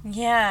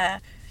 Yeah.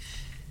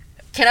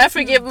 Can I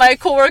forgive my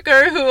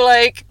coworker who,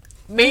 like,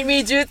 made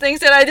me do things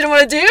that I didn't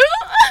want to do?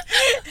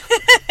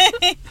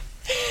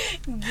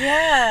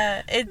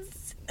 Yeah.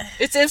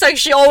 It seems like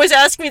she always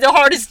asks me the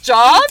hardest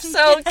job,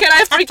 so can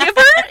I forgive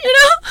her, you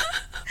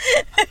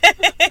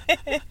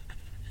know?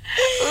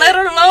 Let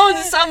alone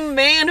some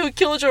man who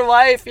killed your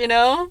wife, you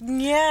know?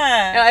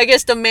 Yeah. And I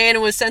guess the man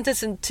was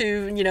sentenced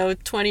to, you know,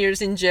 20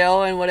 years in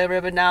jail and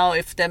whatever, but now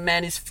if that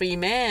man is free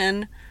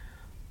man,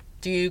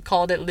 do you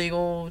call that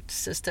legal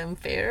system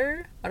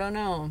fair? I don't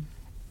know.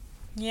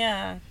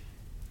 Yeah.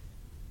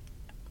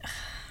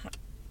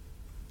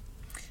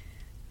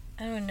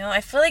 I don't know.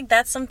 I feel like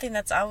that's something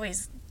that's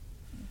always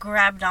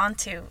grabbed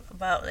onto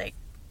about, like,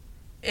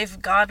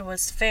 if God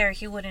was fair,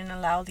 he wouldn't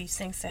allow these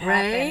things to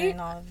happen, right? And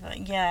all of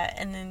that. Yeah,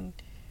 and then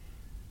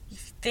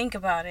if you think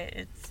about it,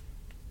 it's,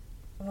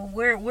 well,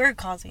 we're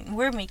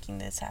making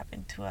this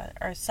happen to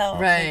ourselves.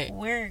 Right. Like,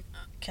 we're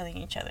killing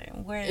each other.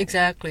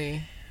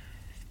 Exactly.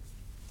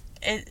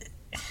 It's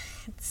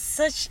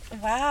such,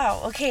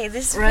 wow. Okay,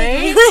 this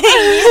right.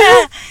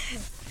 Yeah.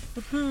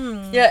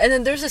 Yeah, and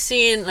then there's a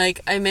scene, like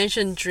I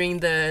mentioned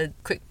during the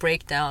quick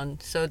breakdown.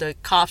 So the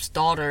cop's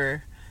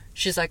daughter,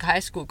 she's like a high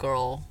school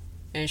girl.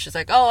 And she's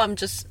like, oh, I'm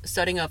just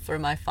studying up for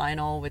my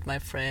final with my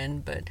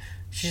friend. But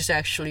she's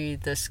actually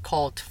this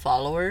cult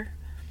follower.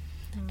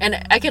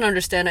 And I can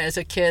understand it as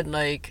a kid,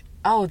 like,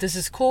 oh, this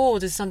is cool,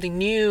 this is something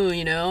new,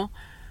 you know?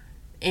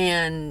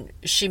 And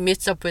she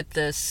meets up with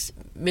this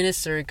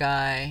minister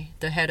guy,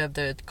 the head of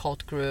the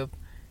cult group,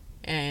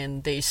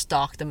 and they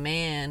stalk the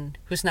man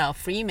who's now a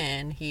free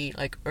man. He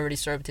like already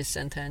served his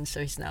sentence,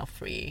 so he's now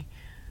free.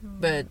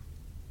 But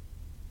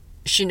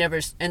she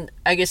never, and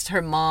I guess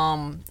her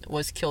mom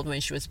was killed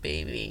when she was a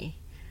baby.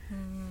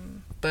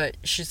 But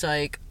she's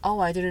like, oh,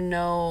 I didn't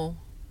know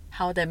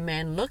how that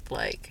man looked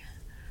like.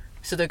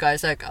 So the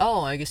guy's like,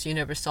 oh, I guess you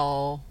never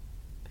saw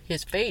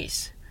his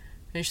face.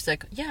 And she's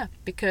like, yeah,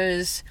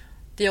 because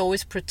they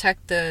always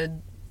protect the,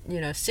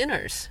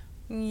 sinners.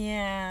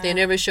 Yeah. They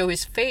never show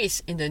his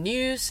face in the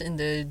news, in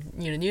the,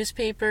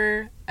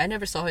 newspaper. I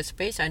never saw his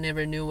face. I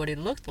never knew what it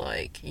looked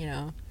like,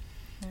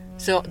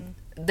 So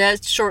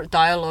that short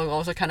dialogue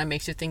also kind of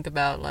makes you think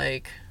about,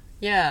 like,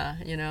 yeah,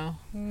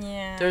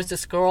 there's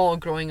this girl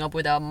growing up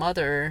without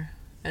mother,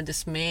 and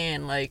this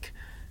man, like,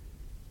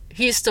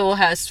 he still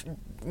has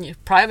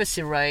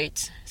privacy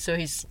rights, so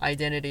his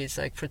identity is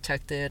like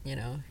protected,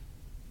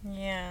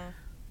 Yeah.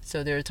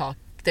 So they're kind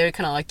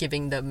of like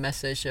giving the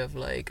message of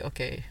like,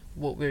 okay,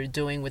 what we're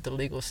doing with the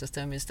legal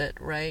system, is that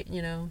right,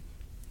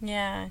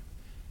 Yeah.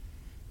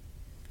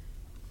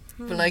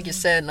 But like you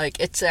said, like,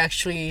 it's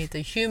actually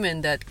the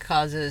human that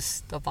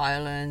causes the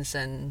violence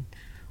and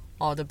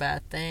all the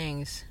bad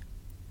things.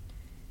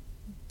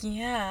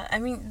 Yeah, I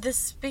mean,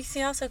 this makes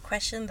me also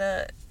question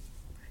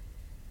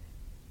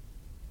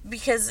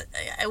because,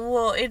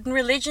 well, in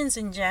religions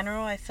in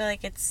general, I feel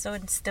like it's so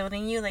instilled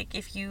in you. Like,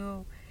 if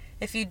you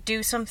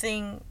do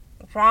something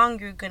wrong,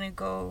 you're gonna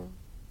go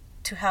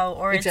to hell,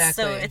 or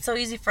Exactly. it's so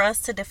easy for us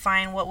to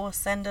define what will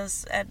send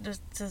us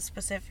to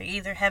specific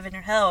either heaven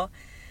or hell.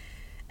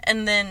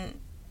 And then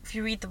if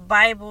you read the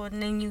Bible,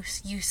 and then you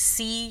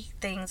see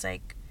things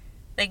like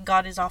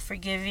God is all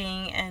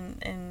forgiving,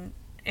 and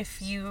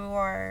if you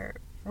are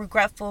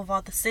regretful of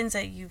all the sins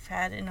that you've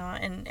had,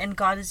 and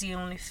God is the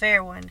only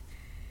fair one.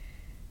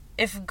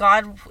 If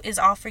God is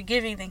all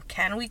forgiving, then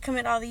can we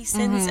commit all these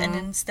sins and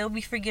then still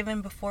be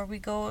forgiven before we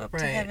go up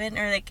to heaven?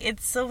 Or like,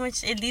 it's so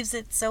much, it leaves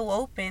it so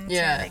open.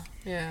 Yeah. To, like,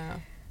 yeah.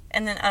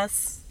 And then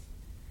us,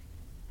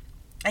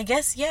 I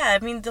guess, yeah,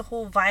 I mean, the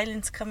whole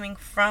violence coming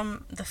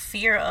from the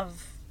fear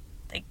of,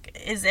 like,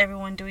 is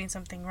everyone doing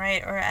something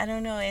right? Or I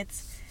don't know,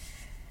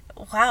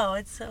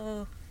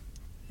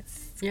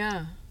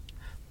 Yeah.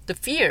 The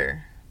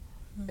fear.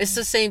 It's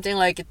the same thing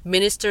like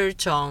Minister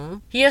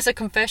Chung. He has a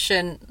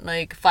confession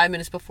like 5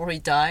 minutes before he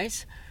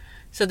dies.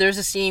 So there's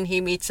a scene he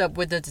meets up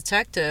with the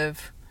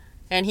detective,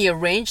 and he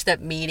arranged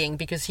that meeting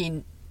because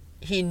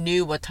he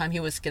knew what time he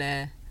was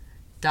gonna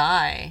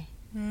die.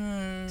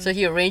 So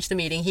he arranged the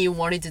meeting. He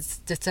wanted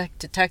the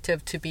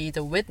detective to be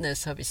the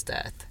witness of his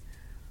death.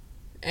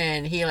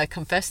 And he like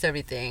confessed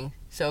everything.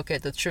 So okay,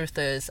 the truth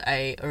is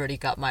I already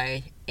got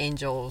my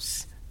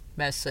angel's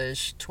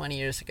message 20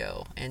 years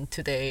ago, and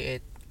today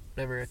at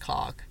whatever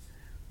o'clock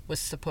was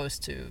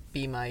supposed to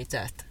be my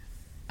death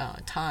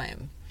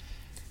time.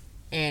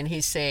 And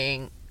he's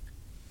saying,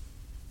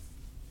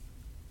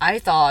 I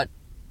thought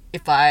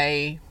if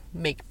I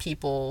make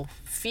people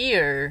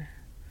fear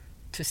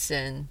to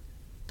sin,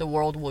 the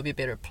world will be a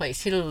better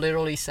place. He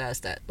literally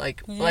says that,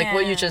 like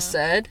what you just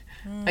said,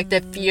 like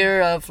that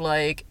fear of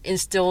like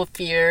instill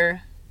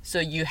fear, so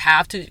you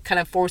have to kind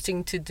of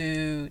forcing to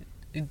do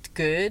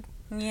good.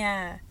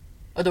 Yeah.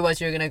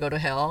 Otherwise, you're gonna go to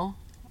hell.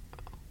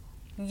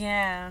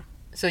 Yeah.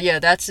 So yeah,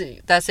 that's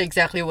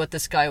exactly what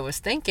this guy was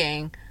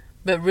thinking.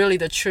 But really,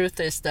 the truth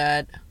is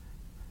that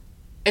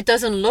it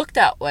doesn't look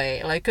that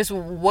way. Like, because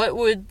what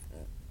would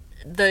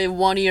the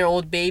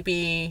 1-year-old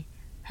baby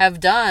have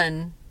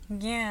done?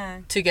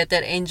 Yeah. To get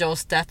that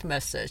angel's death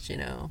message,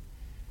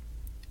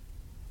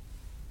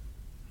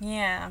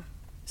 Yeah.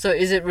 So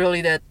is it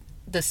really that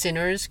the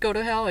sinners go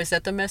to hell? Is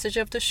that the message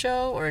of the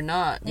show or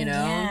not?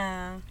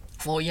 Yeah.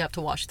 Well, you have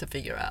to watch to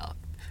figure out.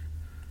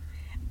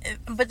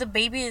 But the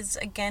baby is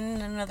again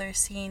in another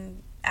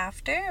scene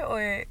after,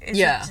 or is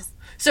it just...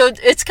 So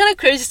it's kind of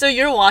crazy. So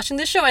you're watching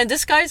the show, and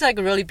this guy's like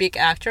a really big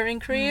actor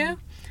in Korea,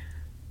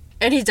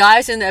 and he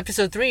dies in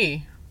episode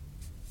 3.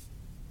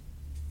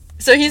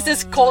 So he's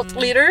this cult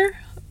leader,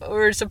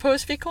 or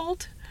supposed to be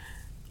cult,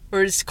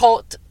 or it's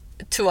cult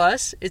to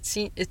us. It's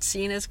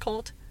seen as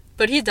cult,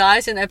 but he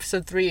dies in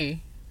episode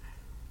 3.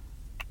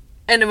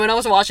 And when I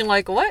was watching,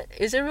 like, what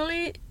is it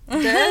really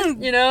dead?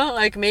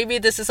 Like maybe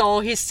this is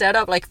all he set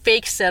up, like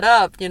fake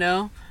setup,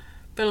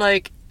 But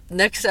like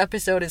next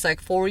episode is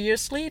like 4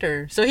 years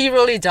later, so he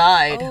really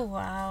died. Oh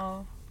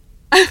wow.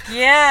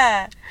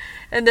 Yeah.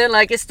 And then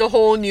like it's the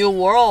whole new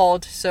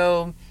world,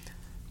 so.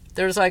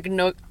 There's like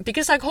no,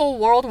 because like whole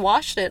world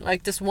watched it.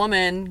 Like this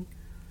woman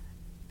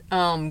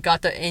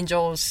got the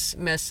angel's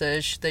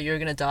message that you're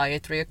gonna die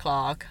at 3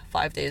 o'clock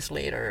 5 days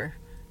later,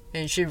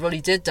 and she really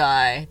did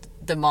die.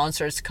 The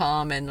monsters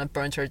come and like,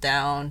 burnt her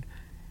down,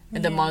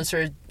 and the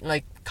monster,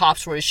 like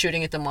cops were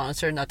shooting at the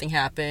monster, nothing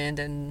happened,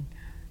 and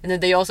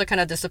then they also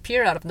kind of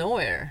disappear out of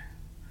nowhere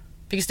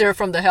because they're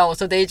from the hell.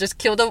 So they just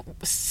kill the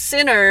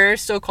sinner,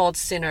 so-called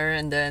sinner,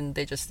 and then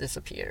they just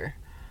disappear.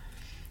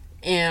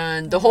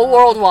 and the whole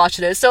world watched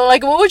it. So,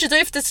 like, what would you do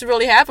if this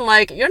really happened?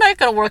 Like, you're not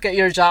gonna work at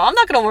your job. I'm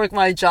not gonna work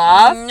my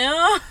job.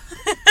 No.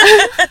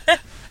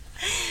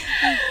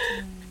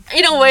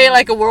 In a way,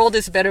 like, a world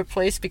is a better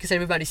place because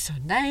everybody's so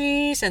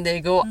nice and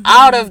they go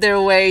out of their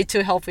way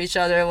to help each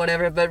other or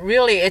whatever. But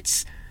really,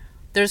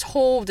 there's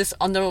this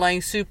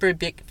underlying super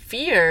big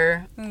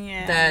fear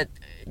that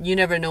you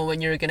never know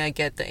when you're gonna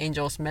get the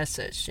angel's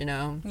message, you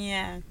know?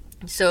 Yeah.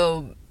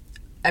 So,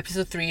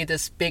 episode 3,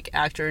 this big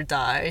actor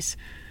dies.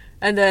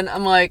 And then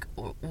I'm like,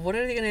 what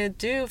are they gonna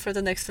do for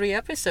the next 3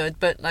 episodes?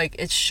 But, like,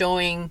 it's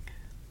showing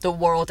the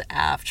world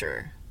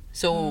after.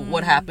 So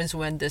what happens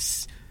when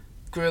this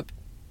group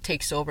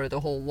takes over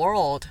the whole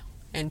world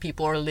and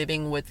people are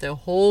living with a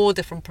whole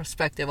different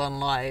perspective on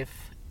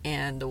life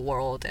and the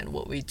world and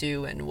what we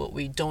do and what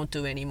we don't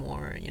do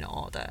anymore, you know,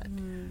 all that.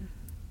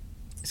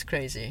 It's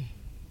crazy.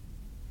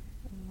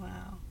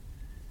 Wow.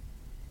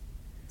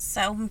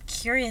 So I'm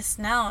curious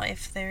now,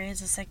 if there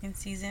is a second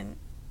season,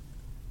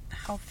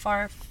 how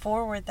far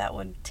forward that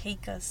would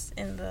take us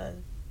in the...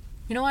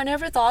 You know, I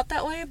never thought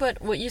that way,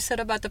 but what you said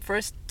about the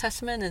first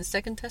testament and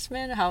second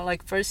testament, how,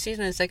 like, first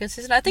season and second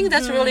season, I think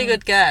that's a really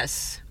good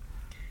guess.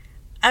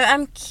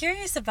 I'm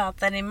curious about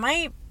that. It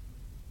might...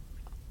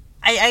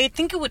 I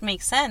think it would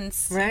make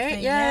sense. Right?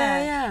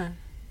 Yeah.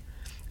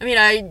 I mean,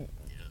 I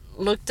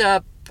looked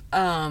up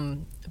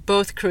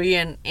both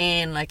Korean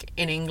and, like,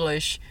 in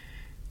English,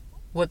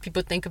 what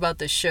people think about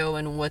the show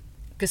and what...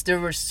 Because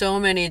there were so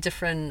many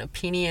different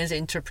opinions,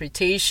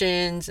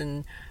 interpretations,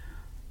 and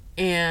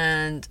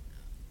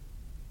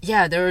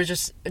yeah, they were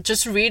just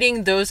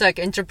reading those, like,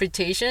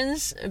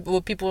 interpretations,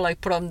 what people,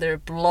 like, put on their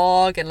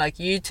blog and, like,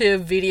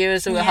 YouTube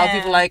videos of how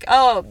people, like,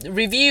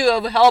 review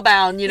of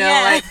Hellbound, you know,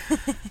 like,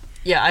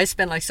 yeah, I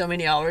spent, like, so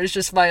many hours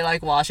just by,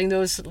 like, watching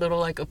those little,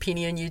 like,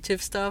 opinion YouTube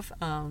stuff,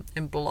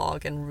 and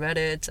blog and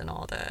Reddit and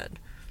all that.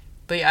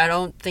 But yeah, I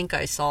don't think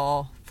I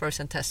saw First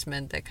and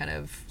Testament, that kind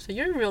of... So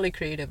you're really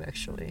creative,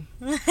 actually.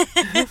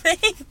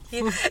 Thank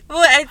you.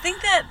 Well, I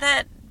think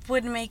that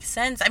would make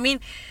sense. I mean,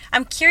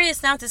 I'm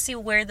curious now to see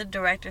where the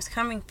director's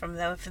coming from,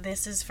 though. If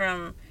this is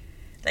from,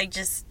 like,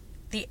 just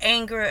the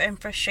anger and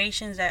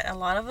frustrations that a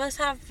lot of us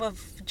have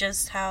of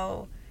just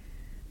how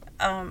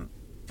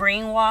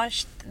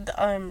brainwashed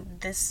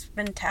this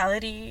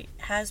mentality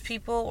has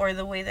people, or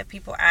the way that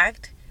people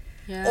act,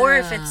 or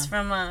if it's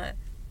from a,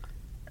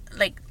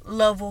 like,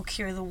 love will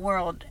cure the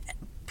world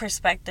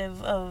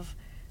perspective of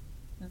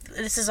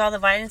this is all the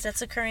violence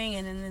that's occurring,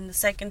 and then in the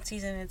second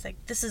season it's like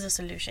this is a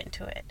solution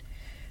to it.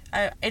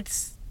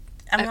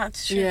 I'm not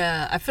sure.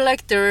 Yeah, I feel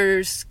like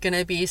there's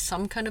gonna be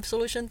some kind of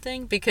solution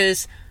thing,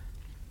 because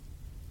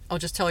I'll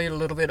just tell you a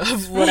little bit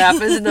of what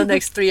happens in the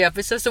next 3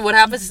 episodes. So what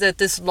happens is that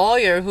this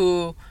lawyer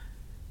who,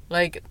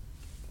 like,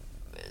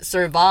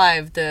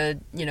 survived the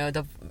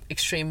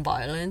extreme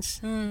violence,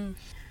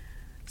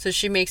 so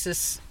she makes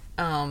this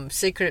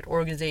secret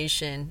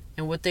organization,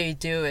 and what they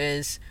do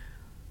is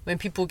when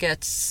people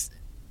get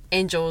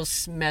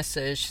angel's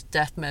message,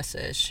 death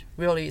message,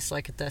 really it's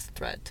like a death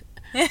threat.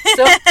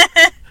 So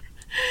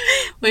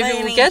when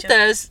people get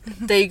this,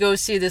 they go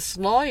see this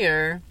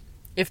lawyer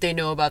if they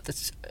know about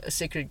this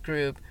secret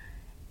group,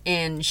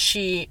 and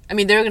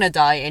they're gonna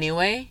die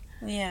anyway.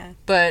 Yeah.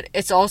 But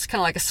it's also kind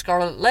of like a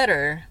scarlet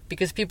letter,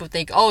 because people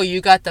think, oh, you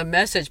got the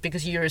message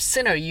because you're a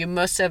sinner. You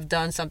must have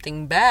done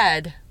something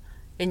bad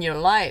in your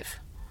life.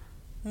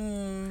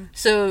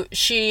 So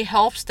she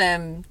helps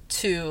them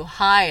to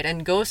hide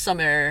and go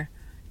somewhere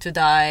to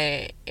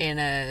die in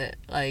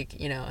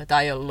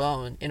die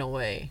alone in a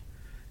way.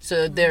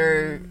 So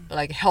their,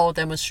 like, hell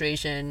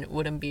demonstration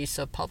wouldn't be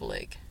so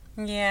public.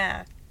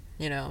 Yeah.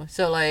 You know,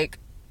 so, like,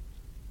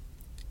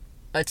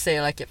 let's say,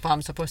 like, if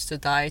I'm supposed to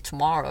die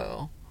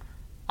tomorrow,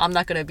 I'm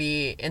not gonna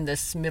be in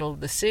this middle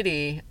of the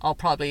city. I'll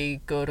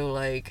probably go to,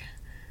 like,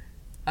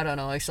 I don't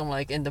know, like, some,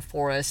 like, in the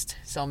forest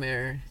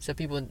somewhere, so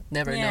people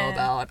never know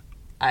about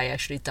I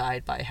actually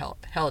died by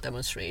hell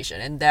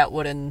demonstration. And that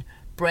wouldn't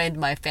brand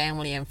my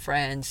family and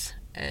friends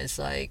as,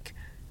 like,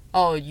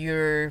 oh,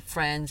 your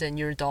friends and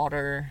your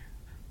daughter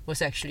was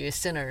actually a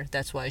sinner,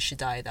 that's why she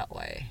died that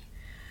way.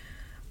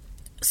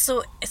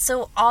 So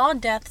all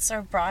deaths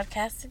are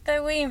broadcasted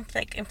that way,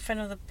 like, in front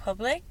of the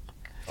public?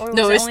 Or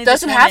no, it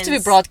doesn't have to be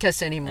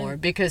broadcast anymore,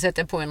 because at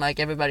that point, like,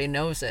 everybody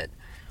knows it.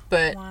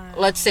 But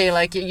let's say,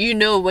 like, you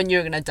know when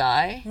you're gonna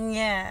die.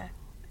 Yeah.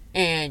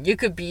 And you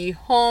could be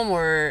home,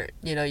 or,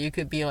 you know, you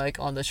could be, like,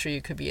 on the street,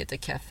 you could be at the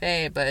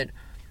cafe. But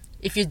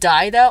if you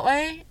die that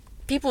way,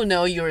 people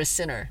know you're a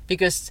sinner,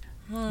 because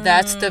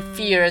that's the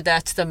fear,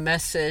 that's the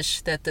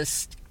message that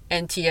this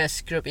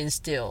NTS group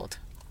instilled.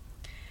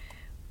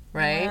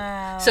 Right?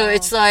 Wow. So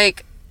it's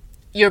like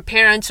your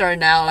parents are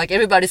now, like,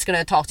 everybody's going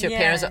to talk to your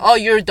parents. Oh,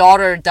 your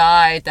daughter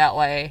died that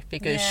way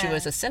because she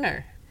was a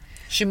sinner.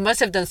 She must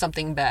have done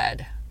something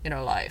bad in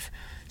her life.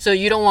 So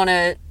you don't want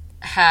to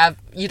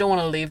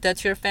leave that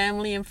to your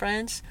family and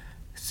friends.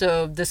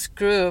 So this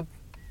group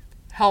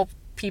helped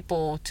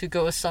people to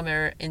go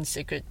somewhere in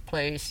secret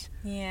place.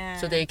 Yeah.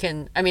 So they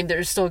can,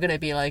 they're still going to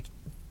be, like,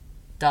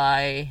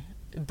 die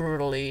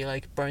brutally,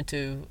 like, burned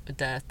to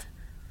death.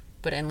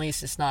 but at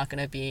least it's not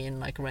gonna be in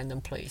like a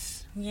random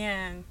place.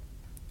 Yeah.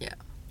 Yeah.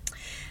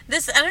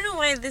 This, I don't know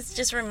why this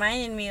just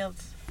reminded me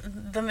of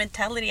the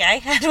mentality I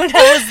had when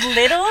I was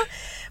little.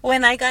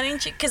 When I got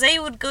into, because I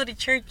would go to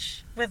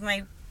church with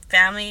my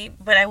family,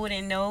 but I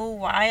wouldn't know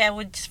why. I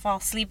would just fall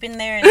asleep in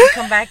there and then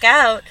come back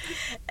out.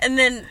 And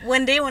then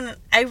one day, when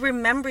I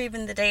remember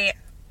even the day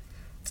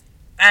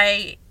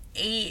I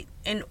ate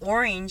an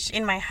orange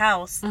in my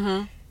house,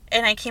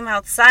 and I came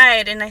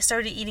outside and I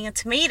started eating a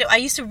tomato. I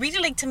used to really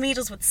like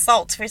tomatoes with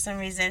salt for some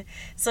reason.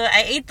 So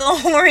I ate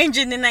the orange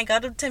and then I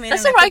got a tomato.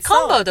 That's the right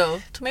combo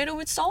though. Tomato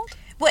with salt?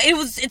 Well,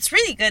 it's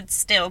really good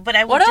still, but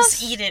I would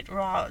just eat it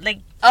raw. Like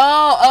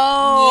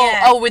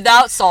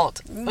without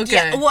salt. Okay.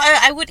 Yeah, well,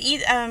 I would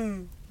eat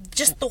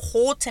just the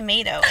whole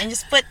tomato and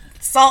just put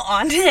salt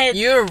on it.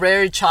 You're a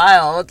rare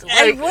child.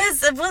 Like, it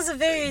was a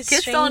very kids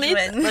strange don't eat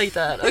one. like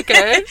that.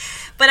 Okay.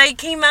 But I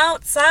came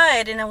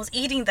outside and I was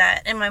eating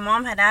that, and my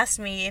mom had asked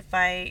me if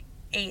I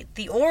ate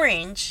the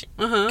orange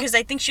because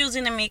I think she was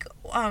gonna make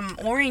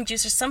orange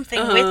juice or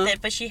something with it,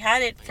 but she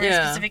had it for a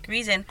specific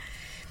reason.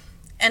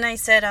 And I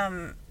said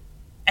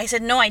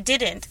no, I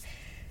didn't.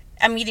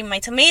 I'm eating my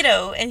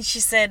tomato. And she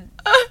said,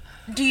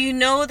 do you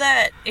know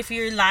that if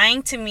you're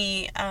lying to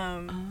me,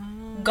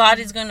 God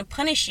is going to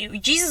punish you?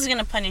 Jesus is going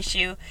to punish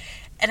you.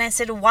 And I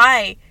said,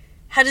 why?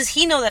 How does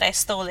he know that I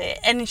stole it?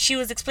 And she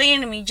was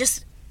explaining to me,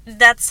 just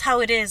that's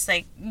how it is.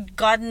 Like,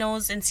 God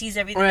knows and sees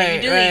everything that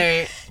you're doing.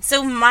 Right.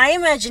 So my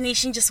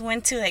imagination just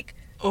went to like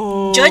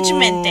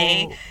Judgment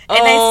Day. And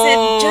I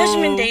said,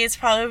 Judgment Day is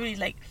probably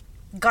like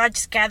God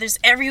just gathers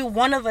every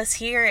one of us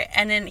here,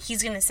 and then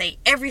he's going to say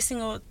every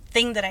single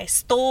thing that I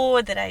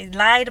stole, that I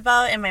lied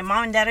about, and my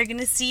mom and dad are going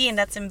to see, and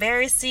that's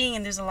embarrassing,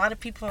 and there's a lot of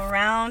people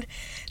around.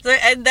 So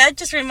that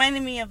just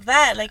reminded me of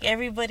that, like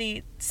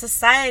everybody,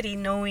 society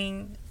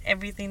knowing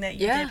everything that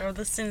you did or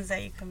the sins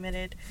that you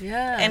committed.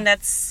 Yeah. And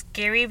that's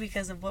scary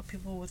because of what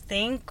people will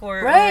think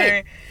or...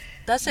 Right.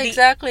 That's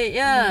exactly,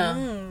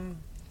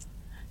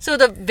 So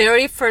the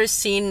very first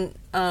scene,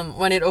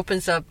 when it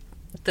opens up,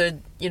 the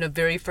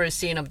very first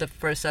scene of the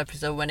first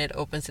episode, when it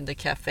opens in the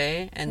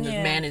cafe and the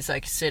man is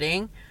like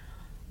sitting,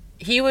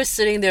 he was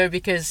sitting there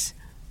because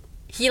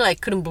he like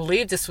couldn't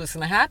believe this was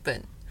gonna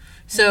happen,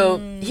 so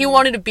he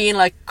wanted to be in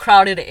like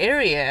crowded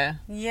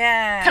area,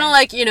 kind of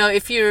like,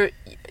 if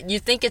you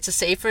think it's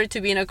safer to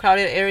be in a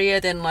crowded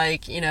area than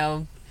like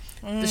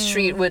the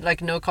street with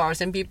like no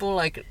cars and people,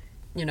 like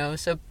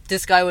so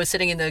this guy was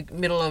sitting in the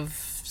middle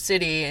of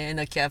city in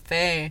a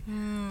cafe,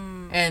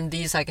 and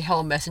these like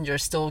hell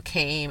messengers still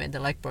came and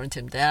then like burnt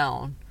him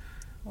down.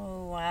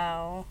 Oh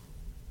wow.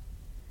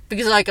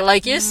 Because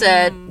like you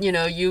said,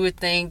 you would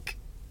think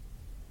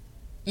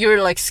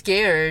you're like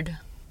scared,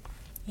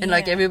 and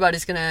like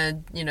everybody's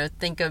gonna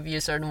think of you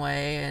a certain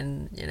way,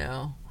 and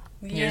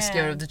you're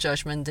scared of the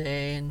Judgment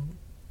Day. And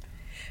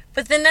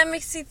but then that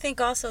makes you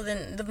think also,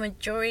 then the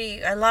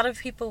majority, a lot of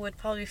people would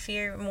probably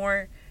fear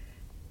more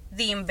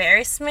the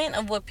embarrassment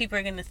of what people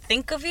are going to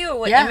think of you or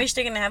what image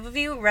they're going to have of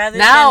you, rather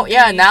now,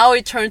 than... now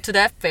it turned to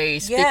that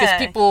phase, because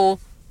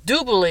people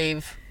do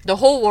believe, the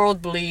whole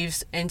world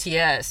believes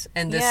NTS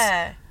and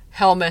this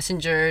hell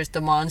messengers,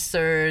 the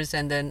monsters,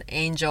 and then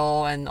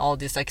angel, and all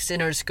these like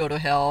sinners go to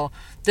hell.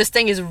 This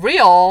thing is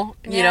real,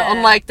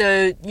 unlike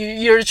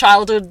your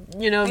childhood,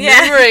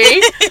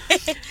 memory.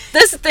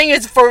 This thing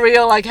is for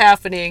real, like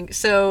happening.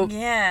 So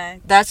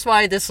that's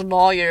why this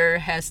lawyer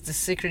has the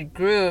secret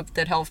group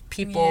that helps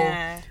people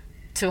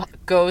to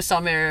go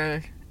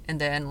somewhere and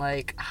then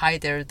like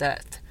hide their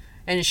death.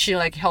 And she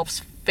like helps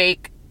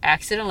fake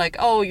accident, like,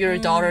 oh, your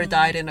daughter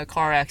died in a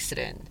car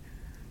accident.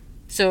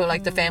 So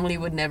like the family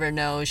would never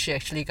know she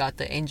actually got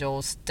the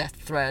angel's death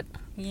threat.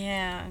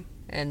 Yeah.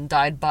 And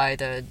died by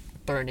the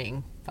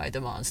burning by the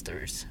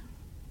monsters.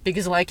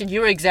 Because like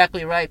you were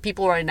exactly right.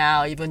 People right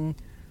now, even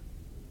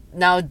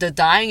now, the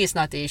dying is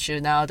not the issue.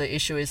 Now the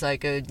issue is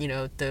like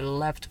the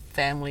left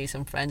families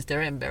and friends,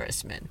 their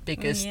embarrassment,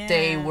 because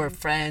they were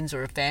friends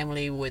or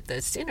family with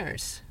the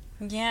sinners.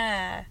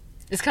 Yeah.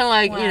 It's kind of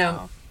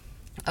like,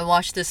 I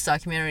watched this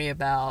documentary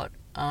about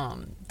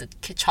the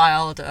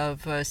child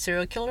of a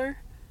serial killer.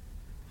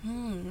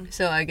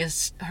 So I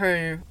guess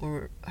her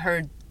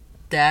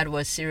dad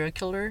was serial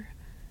killer,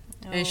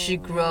 and she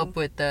grew up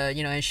with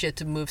and she had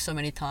to move so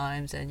many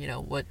times, and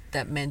what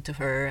that meant to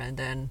her, and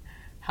then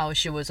how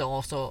she was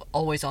also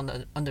always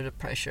under the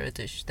pressure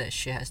that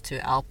she has to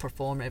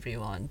outperform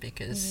everyone,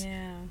 because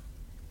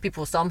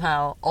people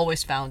somehow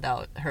always found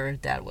out her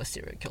dad was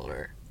serial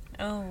killer.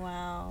 Oh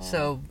wow.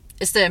 So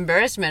it's the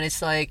embarrassment.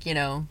 It's like,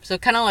 so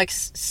kind of like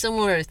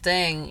similar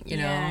thing,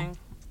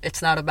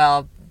 it's not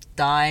about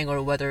dying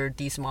or whether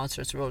these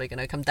monsters are really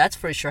gonna come. That's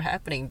for sure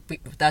happening.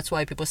 That's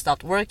why people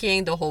stopped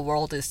working. The whole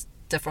world is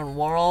different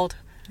world.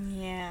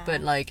 Yeah.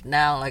 But like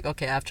now, like,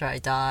 okay, after I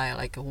die,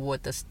 like,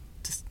 what does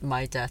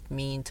my death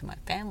mean to my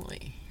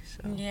family?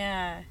 So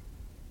yeah.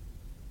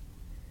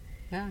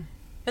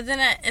 But then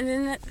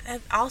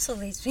that also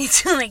leads me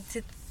to like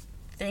to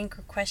think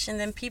or question.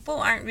 Then people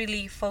aren't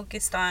really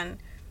focused on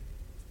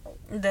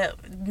the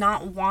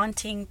not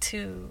wanting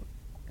to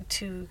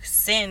to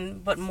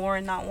sin, but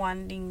more not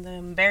wanting the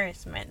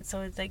embarrassment.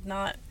 So it's like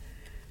not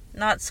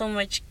so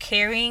much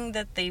caring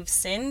that they've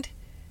sinned.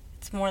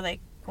 It's more like,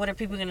 what are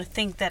people gonna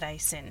think that I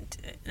sinned?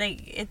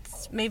 Like,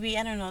 it's maybe,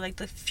 I don't know, like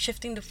the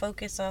shifting the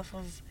focus off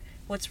of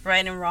what's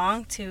right and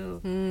wrong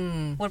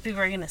to what people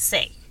are gonna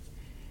say.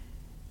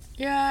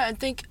 I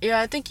think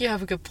you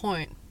have a good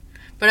point.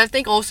 But I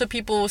think also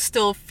people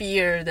still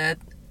fear that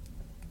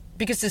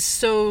because it's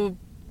so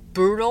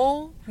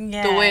brutal,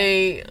 the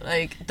way,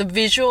 like, the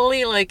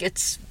visually, like,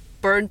 it's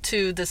burned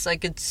to this,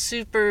 like, it's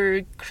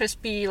super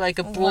crispy, like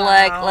a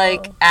black,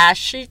 like,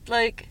 ashy,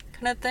 like,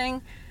 kind of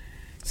thing.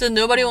 So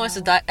nobody wants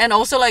to die. And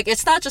also, like,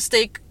 it's not just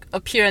they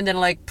appear and then,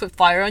 like, put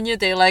fire on you.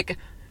 They, like,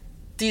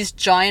 these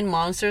giant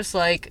monsters,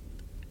 like,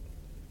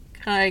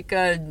 kind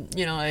of,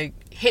 you know, like,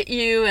 hit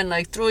you and,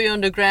 like, throw you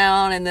on the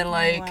ground and then,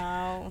 like...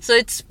 So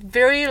it's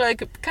very,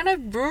 like, kind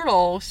of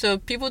brutal. So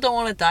people don't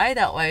want to die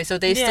that way. So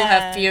they still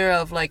have fear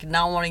of, like,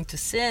 not wanting to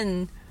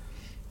sin.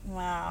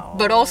 Wow.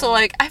 But also,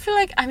 like, I feel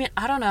like, I mean,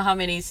 I don't know how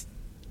many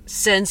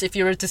sins, if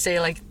you were to say,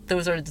 like,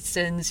 those are the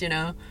sins, you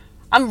know.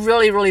 I'm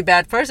really, really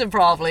bad person,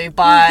 probably,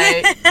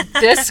 by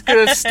this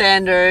group's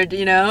standard,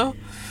 you know.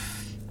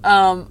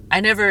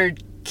 I never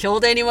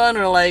killed anyone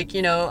or, like,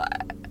 you know,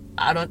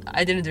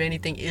 I didn't do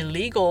anything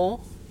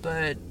illegal,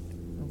 but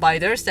by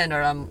their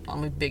standard,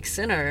 I'm a big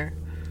sinner.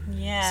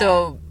 Yeah.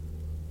 So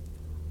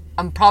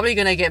I'm probably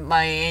gonna get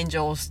my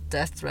angel's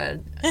death threat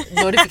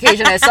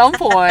notification at some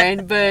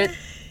point, but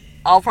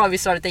I'll probably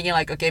start thinking,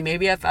 like, okay,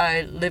 maybe if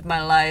I live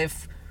my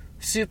life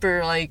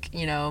super, like,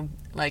 you know,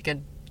 like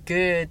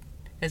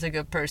as a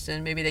good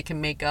person, maybe they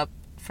can make up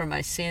for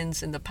my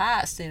sins in the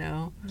past, you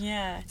know.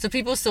 Yeah. So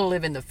people still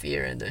live in the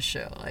fear in this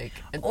show, like,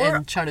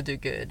 and try to do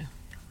good.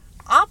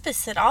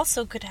 Opposite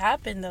also could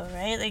happen, though,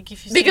 right? Like,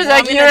 if you because,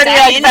 like, you're already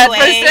like that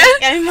person,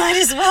 I might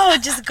as well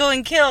just go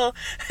and kill.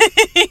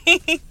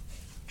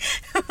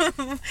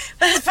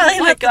 That's probably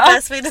not the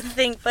best way to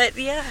think, but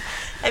yeah,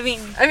 I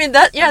mean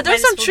that, yeah,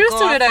 there's some truth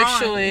to it,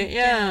 actually.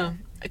 Yeah,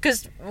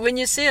 because when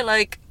you see it,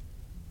 like,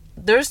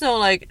 there's no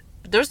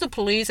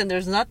police and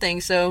there's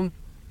nothing, so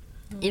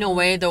in a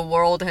way the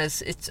world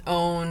has its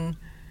own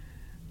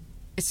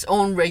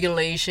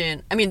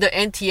regulation. I mean, the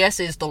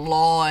NTS is the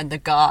law and the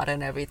God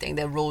and everything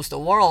that rules the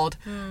world.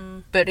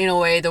 But in a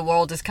way, the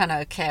world is kind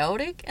of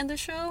chaotic in the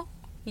show.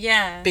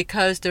 Yeah.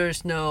 Because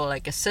there's no,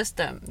 like, a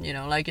system, you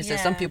know. Like you said,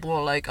 some people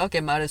are like, okay,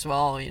 might as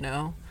well, you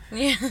know.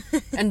 Yeah.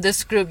 And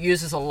this group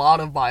uses a lot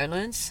of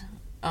violence.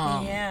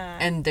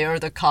 And they're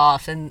the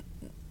cops. And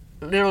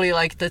literally,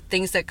 like, the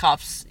things that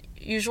cops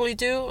usually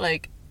do,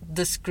 like,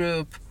 this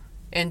group,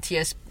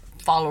 NTS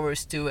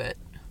followers do it.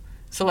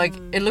 So, like,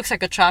 it looks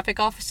like a traffic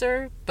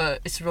officer,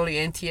 but it's really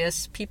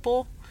NTS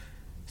people.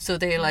 So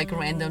they, like,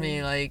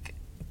 randomly, like,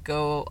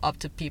 go up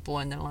to people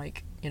and then,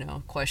 like, you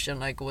know, question,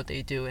 like, what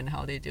they do and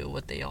how they do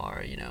what they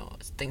are, you know,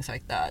 things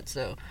like that.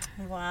 So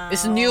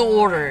it's a new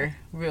order,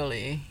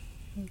 really.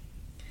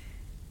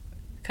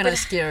 Kind of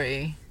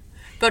scary.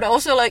 But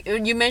also, like,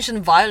 when you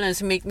mentioned violence,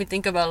 it made me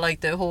think about,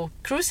 like, the whole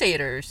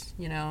Crusaders,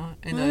 you know,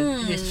 in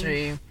the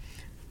history.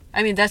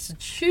 I mean, that's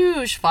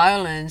huge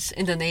violence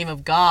in the name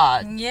of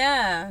God.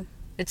 Yeah.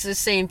 It's the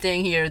same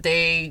thing here.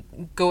 They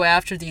go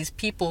after these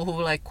people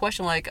who, like,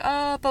 question, like,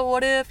 but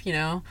what if, you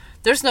know?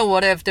 There's no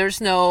what if.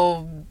 There's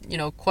no, you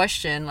know,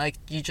 question. Like,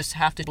 you just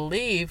have to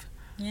believe.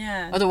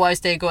 Yeah. Otherwise,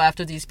 they go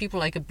after these people,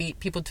 like, beat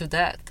people to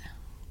death.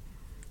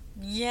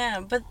 Yeah,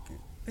 but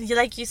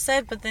like you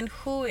said, but then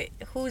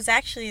who's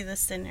actually the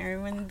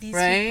sinner when these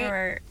people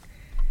are...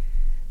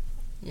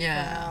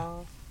 Yeah.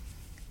 Wow.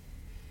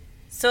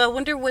 So I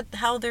wonder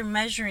how they're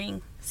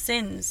measuring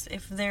sins,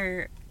 if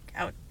they're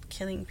out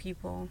killing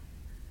people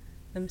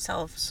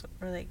themselves,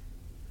 or, like...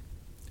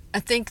 I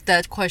think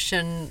that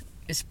question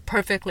is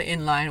perfectly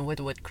in line with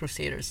what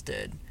Crusaders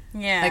did.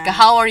 Yeah. Like,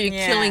 how are you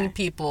killing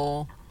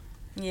people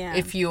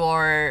if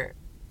your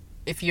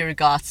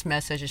God's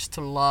message is to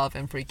love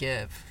and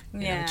forgive?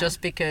 You know,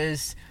 just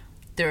because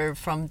they're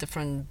from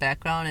different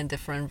background and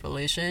different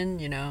religion,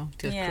 you know,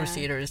 the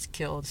Crusaders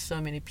killed so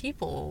many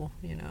people,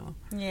 you know.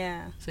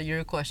 Yeah. So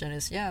your question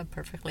is,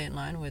 perfectly in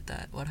line with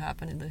that, what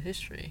happened in the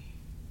history.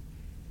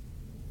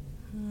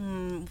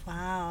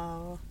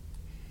 Wow.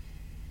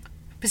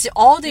 But see,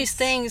 all these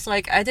things,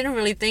 like, I didn't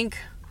really think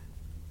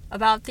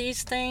about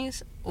these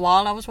things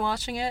while I was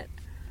watching it.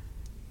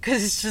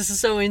 Because it's just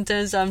so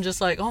intense. I'm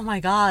just like, oh my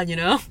God, you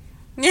know?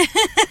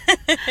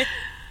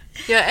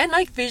 Yeah, and,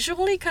 like,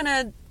 visually kind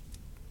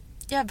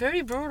of,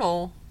 very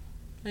brutal.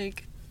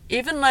 Like,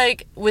 even,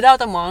 like, without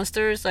the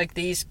monsters, like,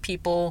 these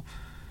people,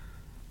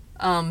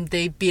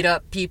 they beat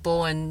up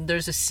people, and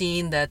there's a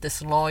scene that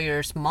this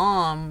lawyer's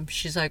mom,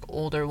 she's, like,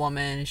 older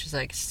woman, she's,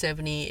 like,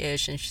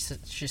 70-ish, and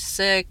she's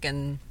sick,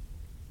 and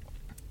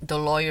the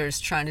lawyer's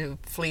trying to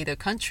flee the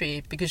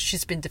country because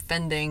she's been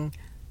defending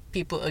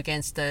people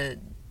against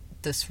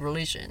this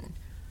religion.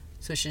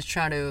 So she's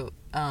trying to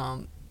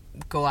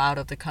go out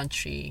of the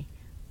country,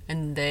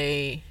 and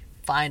they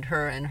find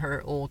her and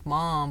her old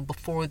mom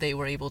before they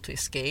were able to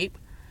escape.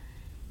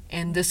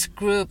 And this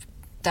group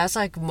that's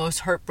like most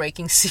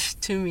heartbreaking scene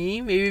to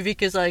me. Maybe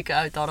because like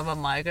I thought about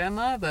my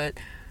grandma, but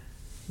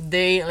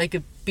they like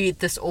beat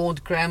this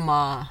old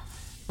grandma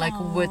like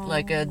with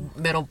like a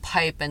metal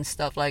pipe and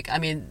stuff. Like, I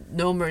mean,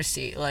 no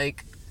mercy.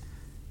 Like,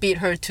 beat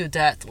her to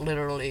death,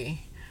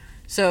 literally.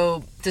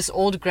 So this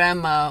old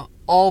grandma,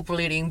 all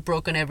bleeding,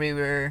 broken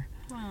everywhere.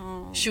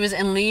 She was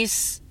at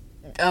least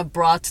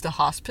brought to the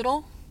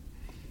hospital,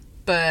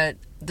 but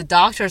the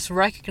doctors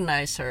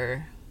recognize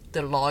her,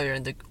 the lawyer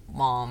and the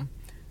mom,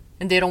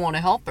 and they don't want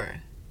to help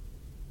her.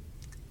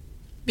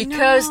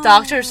 Because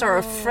doctors are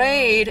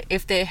afraid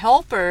if they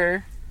help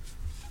her,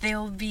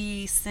 they'll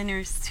be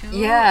sinners too.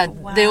 Yeah,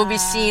 they will be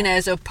seen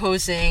as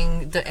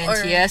opposing the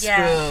NTS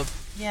group.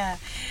 Yeah.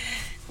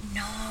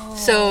 No.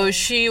 So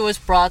she was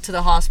brought to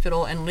the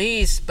hospital and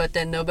least, but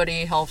then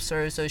nobody helps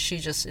her, so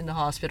she's just in the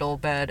hospital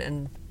bed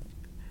and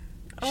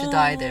she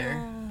died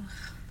there.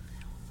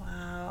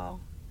 Wow.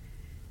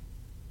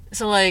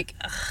 So like,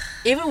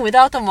 even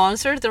without the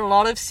monster, there are a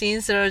lot of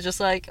scenes that are just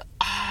like,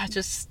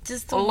 just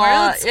the a world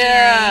lot. scary.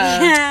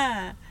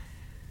 Yeah.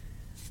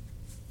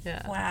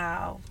 Yeah.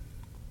 Wow.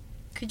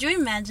 Could you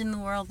imagine the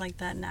world like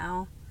that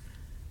now?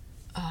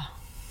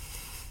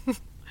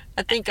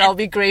 I think I'll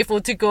be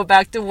grateful to go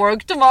back to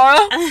work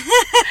tomorrow.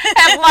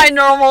 Have my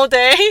normal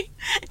day.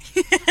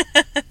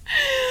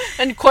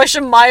 And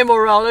question my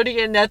morality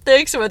and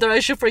ethics, whether I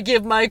should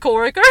forgive my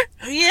coworker.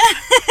 Yeah.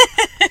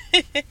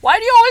 Why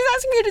do you always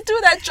ask me to do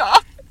that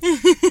job?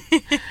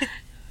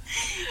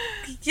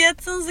 Yeah,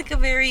 it sounds like a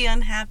very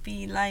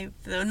unhappy life,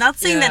 though. Not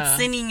saying that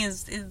sinning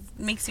is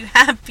makes you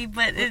happy,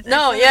 but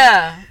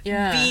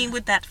being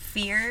with that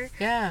fear.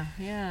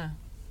 Yeah.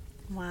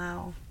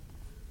 Wow.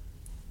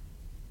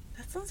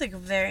 That sounds like a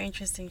very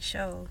interesting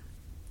show.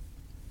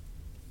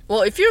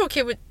 Well, if you're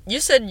okay with... You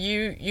said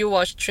you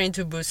watched Train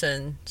to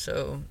Busan,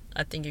 so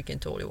I think you can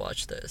totally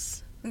watch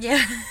this.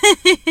 Yeah.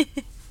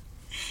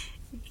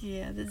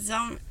 Yeah,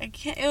 I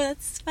can't... Oh,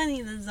 that's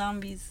funny, the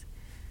zombies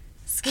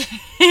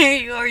scare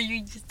you, or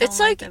you just don't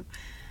like them.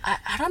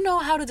 I don't know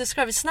how to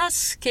describe it. It's not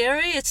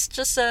scary, it's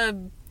just I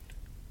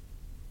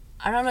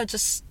don't know,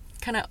 just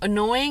kind of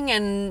annoying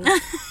and...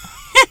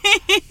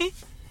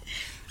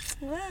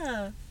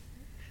 Wow.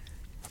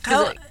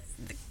 Go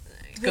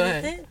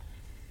ahead.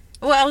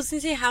 Well, I was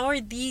going to say, how are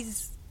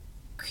these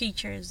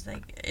creatures?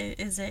 Like,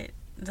 is it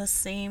the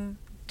same?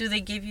 Do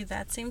they give you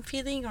that same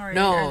feeling? Or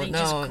are they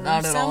just gruesome,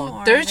 not at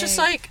all. They're just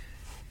like...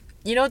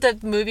 You know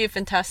that movie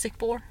Fantastic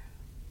Four?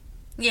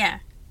 Yeah.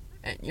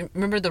 You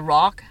remember The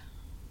Rock?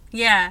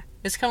 Yeah.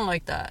 It's kind of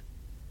like that.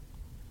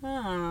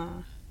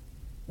 Oh.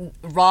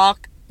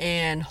 Rock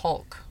and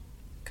Hulk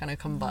kind of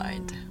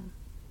combined.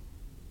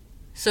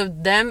 So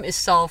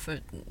themselves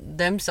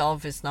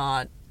is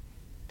not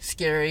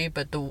scary,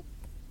 but the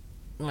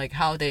like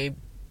how they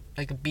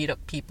like beat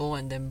up people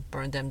and then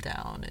burn them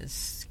down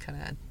is kind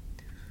of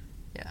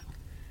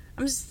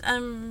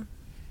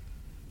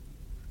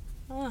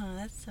Oh,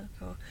 that's so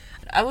cool.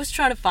 I was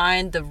trying to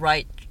find the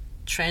right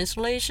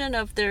translation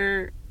of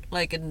their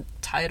like a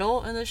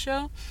title in the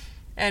show,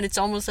 and it's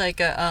almost like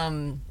a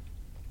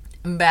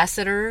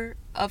ambassador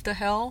of the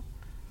hell.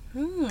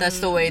 That's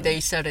the way they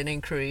said it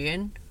in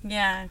Korean.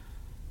 Yeah.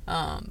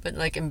 But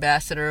like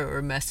ambassador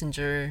or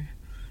messenger.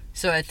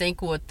 So I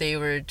think what they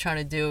were trying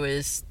to do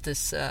is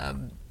this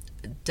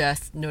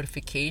death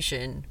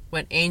notification.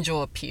 When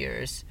angel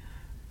appears,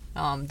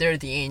 they're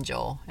the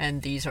angel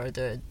and these are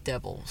the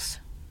devils.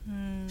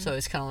 So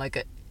it's kind of like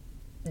a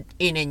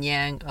yin and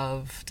yang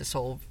of this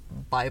whole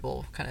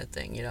Bible kind of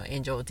thing, you know,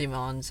 angel,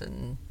 demons,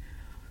 and...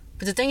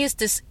 But the thing is,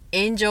 this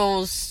angel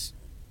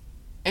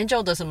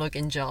doesn't look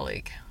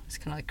angelic. It's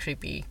kind of like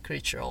creepy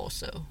creature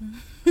also.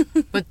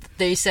 But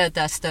they said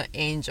that's the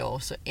angel.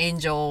 So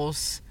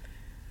angels,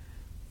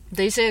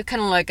 they say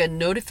kind of like a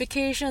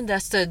notification.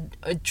 That's a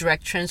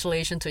direct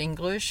translation to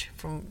English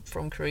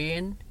from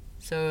Korean.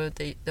 So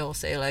they'll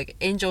say like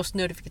angels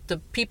notification. The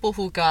people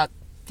who got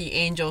the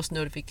angels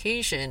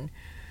notification,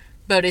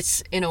 but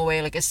it's in a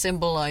way like a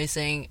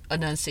symbolizing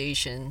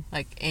annunciation,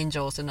 like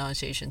angels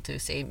annunciation to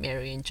Saint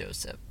Mary and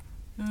Joseph,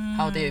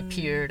 how they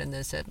appeared and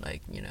then said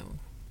like, you know,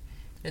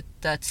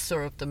 that's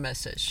sort of the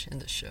message in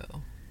the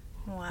show.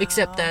 Wow.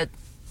 Except that,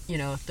 you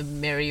know, the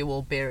Mary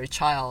will bear a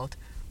child,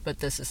 but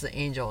this is the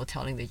angel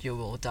telling that you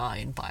will die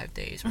in 5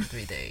 days or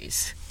 3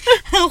 days.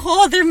 A whole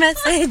other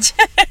message.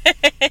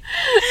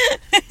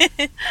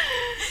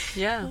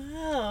 Yeah.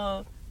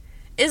 Wow.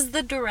 Is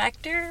the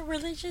director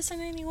religious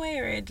in any way,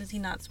 or does he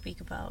not speak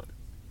about?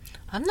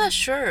 I'm not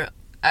sure.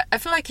 I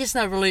feel like he's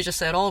not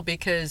religious at all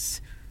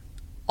because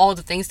all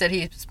the things that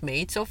he's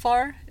made so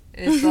far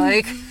is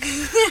like...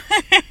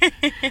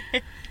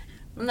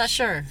 I'm not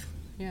sure.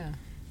 Yeah.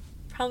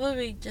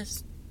 Probably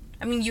just...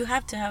 I mean, you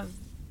have to have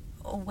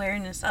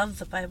awareness of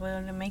the Bible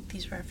to make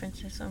these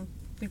references. So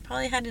he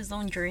probably had his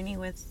own journey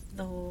with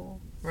the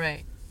whole...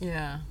 Right.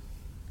 Yeah.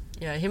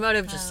 Yeah, he might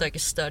have just like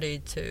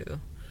studied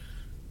too.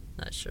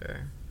 Not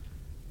sure.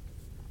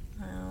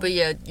 Wow. But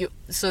yeah,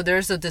 so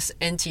there's this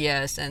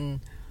NTS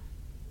and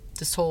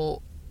this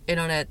whole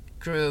internet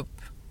group,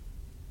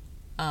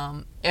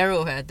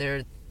 Arrowhead,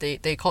 they're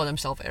they call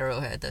themselves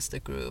Arrowhead. That's the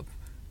group.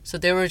 So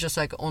they were just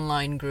like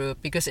online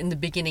group because in the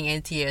beginning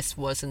NTS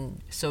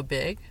wasn't so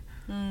big.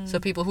 So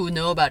people who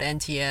know about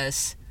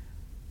NTS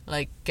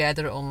like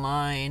gather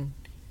online.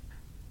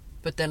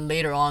 But then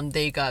later on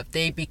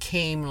they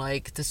became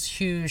like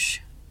this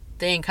huge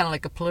thing, kind of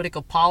like a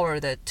political power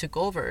that took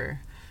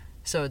over.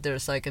 So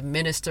there's like a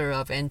minister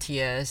of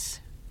NTS.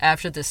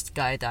 After this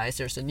guy dies,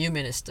 there's a new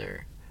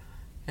minister.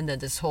 And then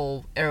this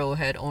whole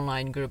Arrowhead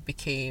online group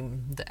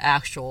became the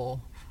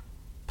actual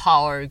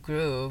power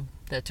group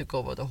that took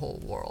over the whole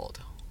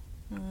world.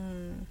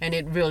 And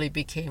it really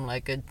became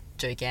like a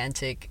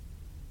gigantic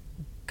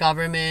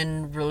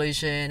government,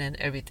 religion, and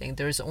everything.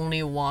 There's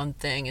only one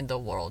thing in the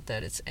world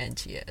that is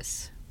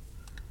NTS.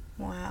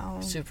 Wow.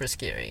 Super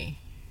scary.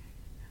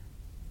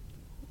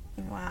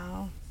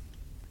 Wow.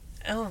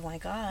 Oh my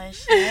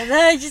gosh.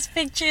 I just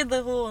pictured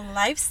the whole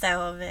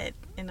lifestyle of it,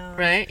 you know.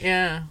 Right?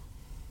 Yeah.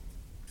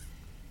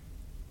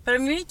 But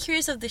I'm really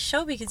curious of the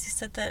show because you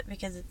said that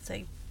because it's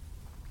like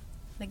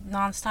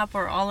nonstop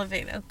or all of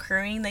it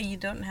occurring that you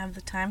don't have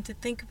the time to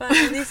think about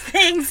all these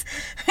things.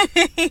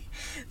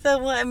 So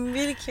well, I'm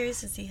really curious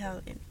to see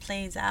how it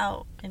plays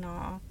out and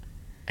all.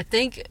 I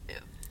think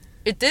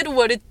it did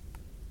what it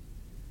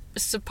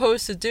was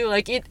supposed to do.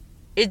 Like it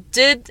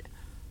did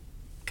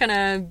kind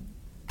of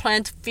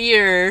plant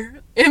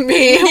fear in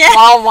me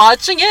while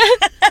watching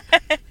it.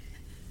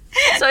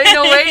 So in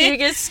a way you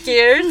get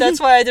scared.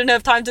 That's why I didn't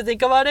have time to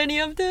think about any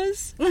of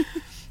this.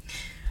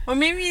 Or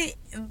maybe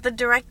the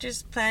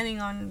director's planning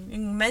on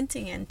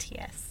inventing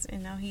NTS. You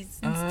know, he's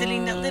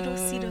instilling that little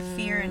seed of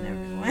fear in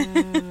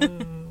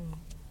everyone.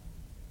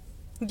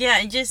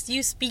 Yeah, just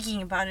you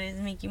speaking about it is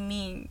making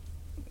me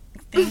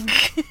think.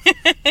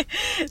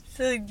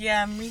 So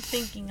yeah, I'm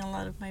rethinking a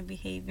lot of my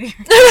behavior.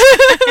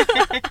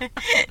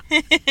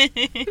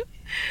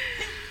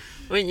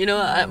 Wait, you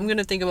know, I'm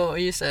gonna think about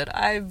what you said.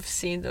 I've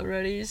seen it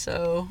already,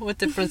 so what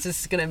difference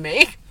is it gonna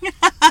make?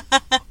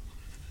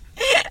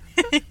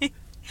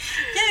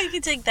 Yeah, you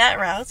can take that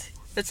route.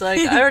 It's like,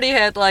 I already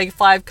had like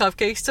 5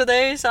 cupcakes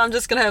today, so I'm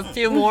just gonna have a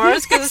few more.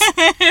 Cause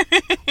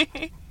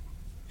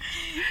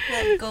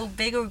That go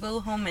big or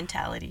go home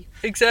mentality.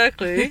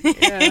 Exactly,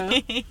 yeah.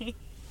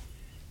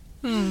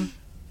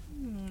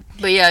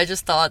 But yeah, I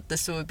just thought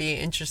this would be an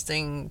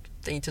interesting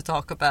thing to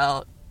talk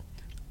about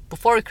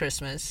before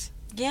Christmas.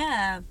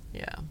 Yeah.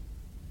 Yeah.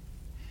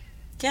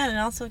 Yeah, and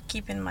also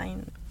keep in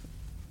mind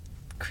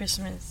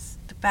Christmas,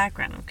 the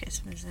background of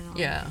Christmas and all.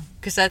 Yeah,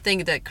 because I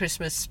think that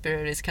Christmas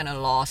spirit is kind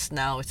of lost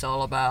now. It's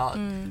all about,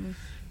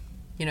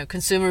 you know,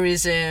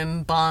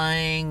 consumerism,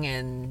 buying,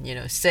 and, you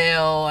know,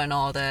 sale and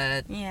all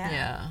that.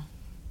 Yeah.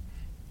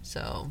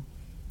 So,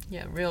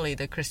 yeah, really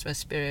the Christmas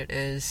spirit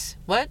is...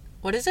 What?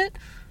 What is it?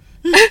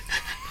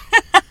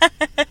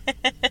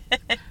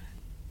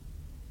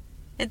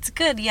 It's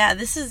good, yeah.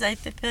 I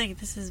feel like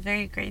this is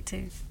very great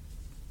to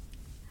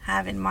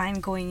have in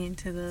mind going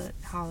into the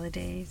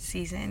holiday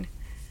season.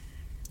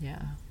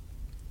 Yeah.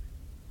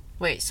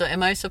 Wait, so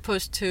am I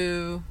supposed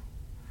to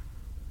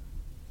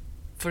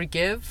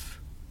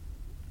forgive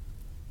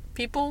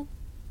people?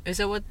 Is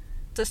that what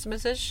this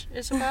message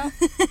is about?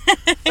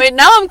 Wait,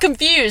 now I'm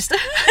confused.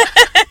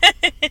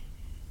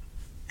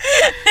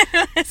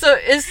 So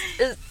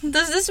does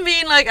this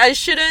mean like I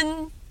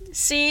shouldn't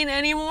sin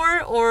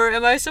anymore, or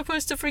am I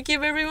supposed to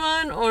forgive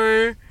everyone,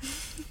 or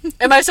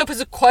am I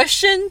supposed to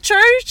question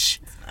church?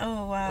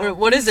 Oh wow. Or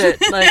what is it?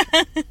 Like,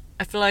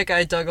 I feel like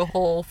I dug a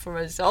hole for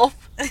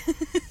myself.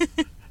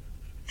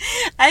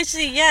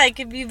 Actually, yeah, it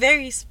could be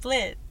very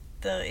split.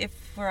 If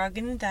we're all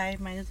gonna die,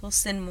 might as well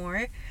sin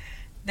more.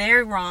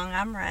 They're wrong,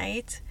 I'm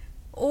right.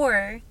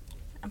 Or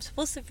I'm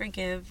supposed to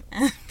forgive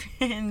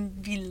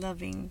and be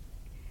loving.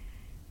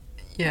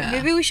 Yeah.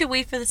 Maybe we should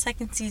wait for the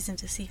second season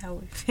to see how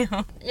we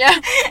feel. Yeah.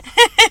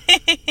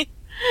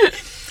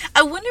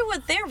 I wonder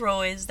what their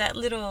role is, that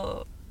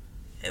little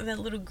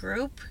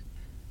group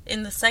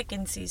in the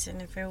second season,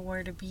 if it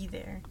were to be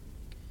there.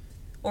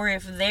 Or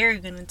if they're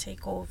gonna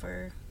take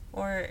over.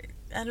 Or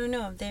I don't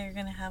know if they're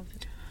gonna have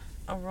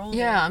a role.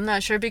 Yeah, there. I'm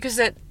not sure because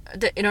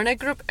the internet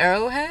group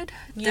Arrowhead,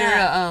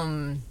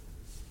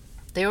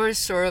 they were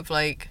sort of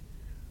like,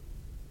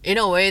 in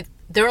a way,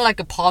 they were like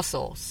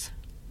apostles.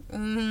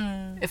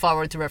 If I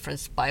were to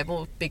reference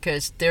Bible,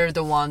 because they're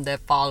the one that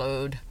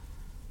followed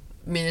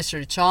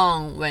Minister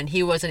Chung when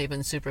he wasn't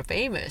even super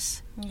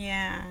famous.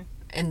 Yeah.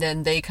 And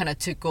then they kind of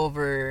took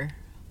over,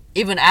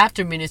 even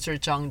after Minister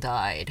Chung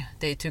died,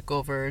 they took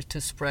over to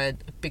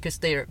spread, because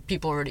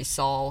people already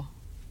saw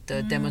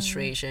the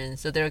demonstration,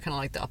 so they're kind of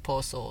like the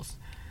apostles.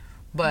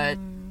 But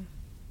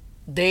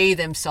they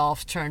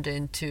themselves turned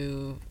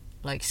into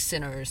like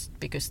sinners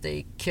because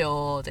they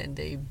killed and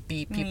they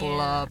beat people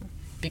up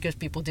because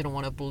people didn't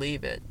want to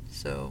believe it.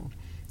 So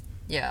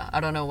yeah, I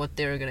don't know what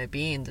they're gonna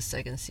be in the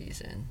second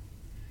season.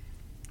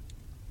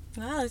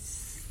 Wow,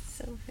 it's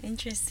so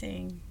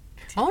interesting.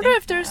 I wonder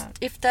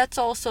if that's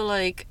also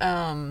like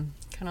kind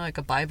of like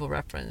a Bible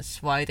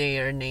reference, why they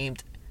are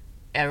named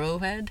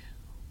Arrowhead.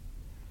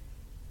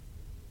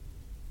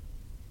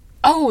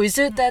 Oh, is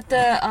it that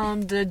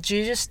the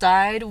Jesus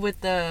died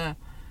with the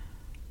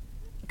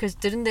because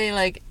didn't they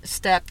like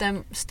stab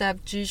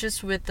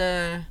Jesus with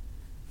a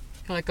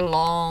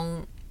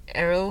long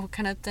arrow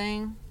kind of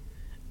thing?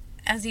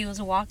 As he was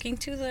walking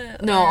to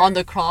on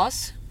the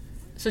cross.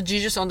 So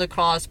Jesus on the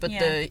cross, but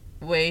the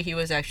way he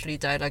was actually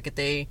died, like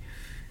they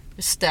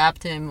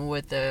stabbed him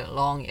with a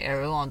long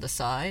arrow on the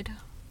side.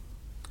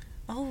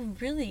 Oh,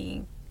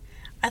 really?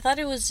 I thought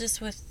it was just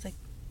with the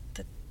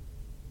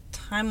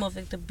time of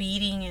the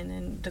beating and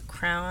then the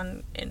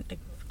crown and the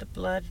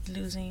blood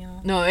losing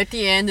out. No, at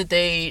the end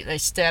they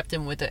stabbed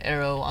him with the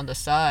arrow on the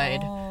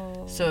side.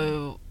 Oh.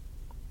 So,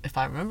 if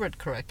I remember it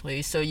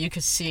correctly, so you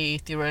could see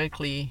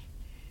theoretically,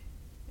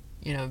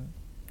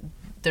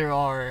 there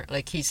are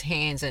like his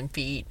hands and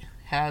feet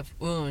have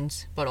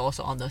wounds, but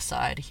also on the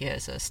side he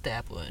has a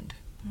stab wound.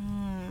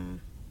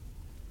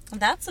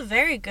 That's a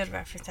very good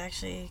reference,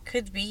 actually. It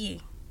could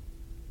be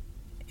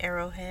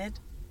Arrowhead.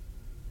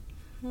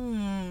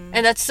 And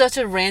that's such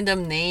a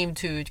random name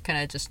to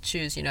kind of just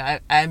choose.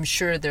 I'm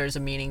sure there's a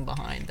meaning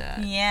behind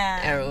that.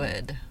 Yeah.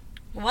 Arrowhead.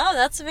 Wow,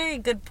 that's a very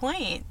good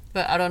point.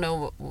 But I don't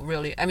know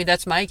really. I mean,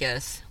 that's my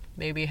guess.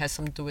 Maybe it has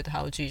something to do with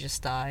how Jesus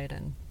died,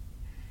 and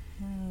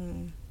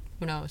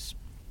who knows.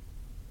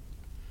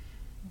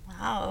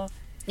 Wow.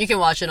 You can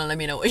watch it and let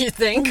me know what you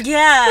think.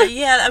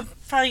 Yeah. I'm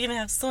probably going to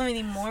have so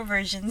many more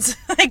versions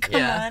that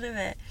come out of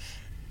it.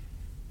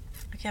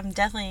 Okay, I'm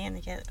definitely going to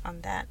get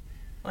on that.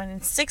 One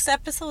in 6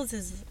 episodes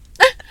is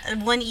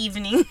one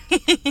evening.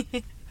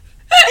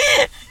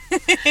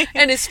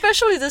 And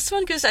especially this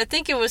one, because I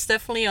think it was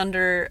definitely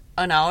under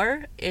an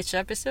hour each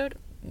episode.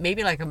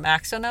 Maybe like a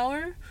max an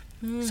hour.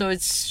 So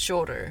it's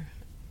shorter.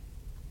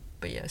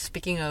 But yeah,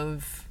 speaking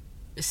of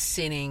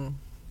sinning,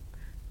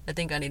 I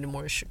think I need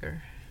more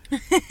sugar.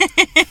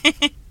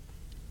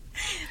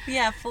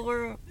 Yeah,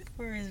 4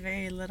 is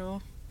very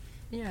little.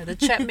 Yeah, the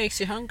chat makes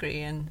you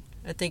hungry, and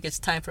I think it's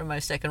time for my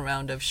second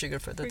round of sugar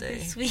for the day.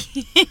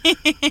 Sweet.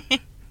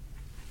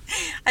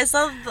 I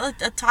saw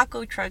a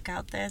taco truck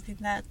out there. I think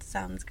that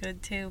sounds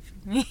good too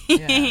for me.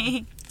 Yeah.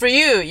 For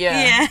you,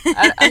 yeah.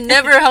 I'm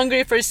never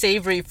hungry for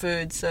savory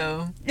food,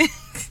 so.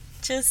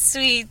 Just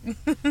sweet.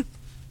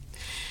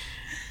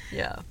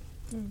 Yeah.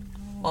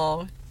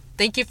 Well,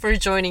 thank you for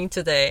joining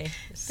today.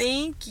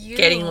 Thank you.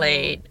 Getting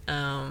late.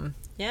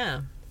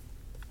 Yeah.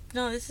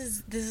 No, this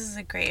is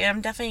a great.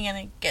 I'm definitely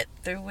gonna get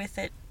through with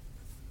it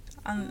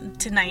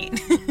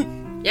tonight.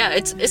 Yeah,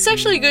 it's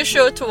actually a good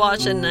show to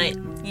watch at night.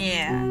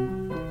 Yeah.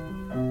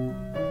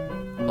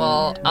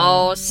 Well,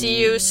 I'll see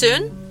you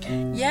soon.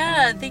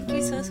 Yeah, thank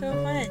you so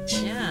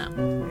much. Yeah.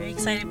 Very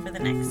excited for the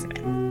next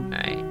one. All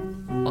right.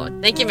 Well,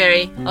 thank you,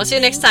 Mary. I'll see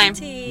you next time.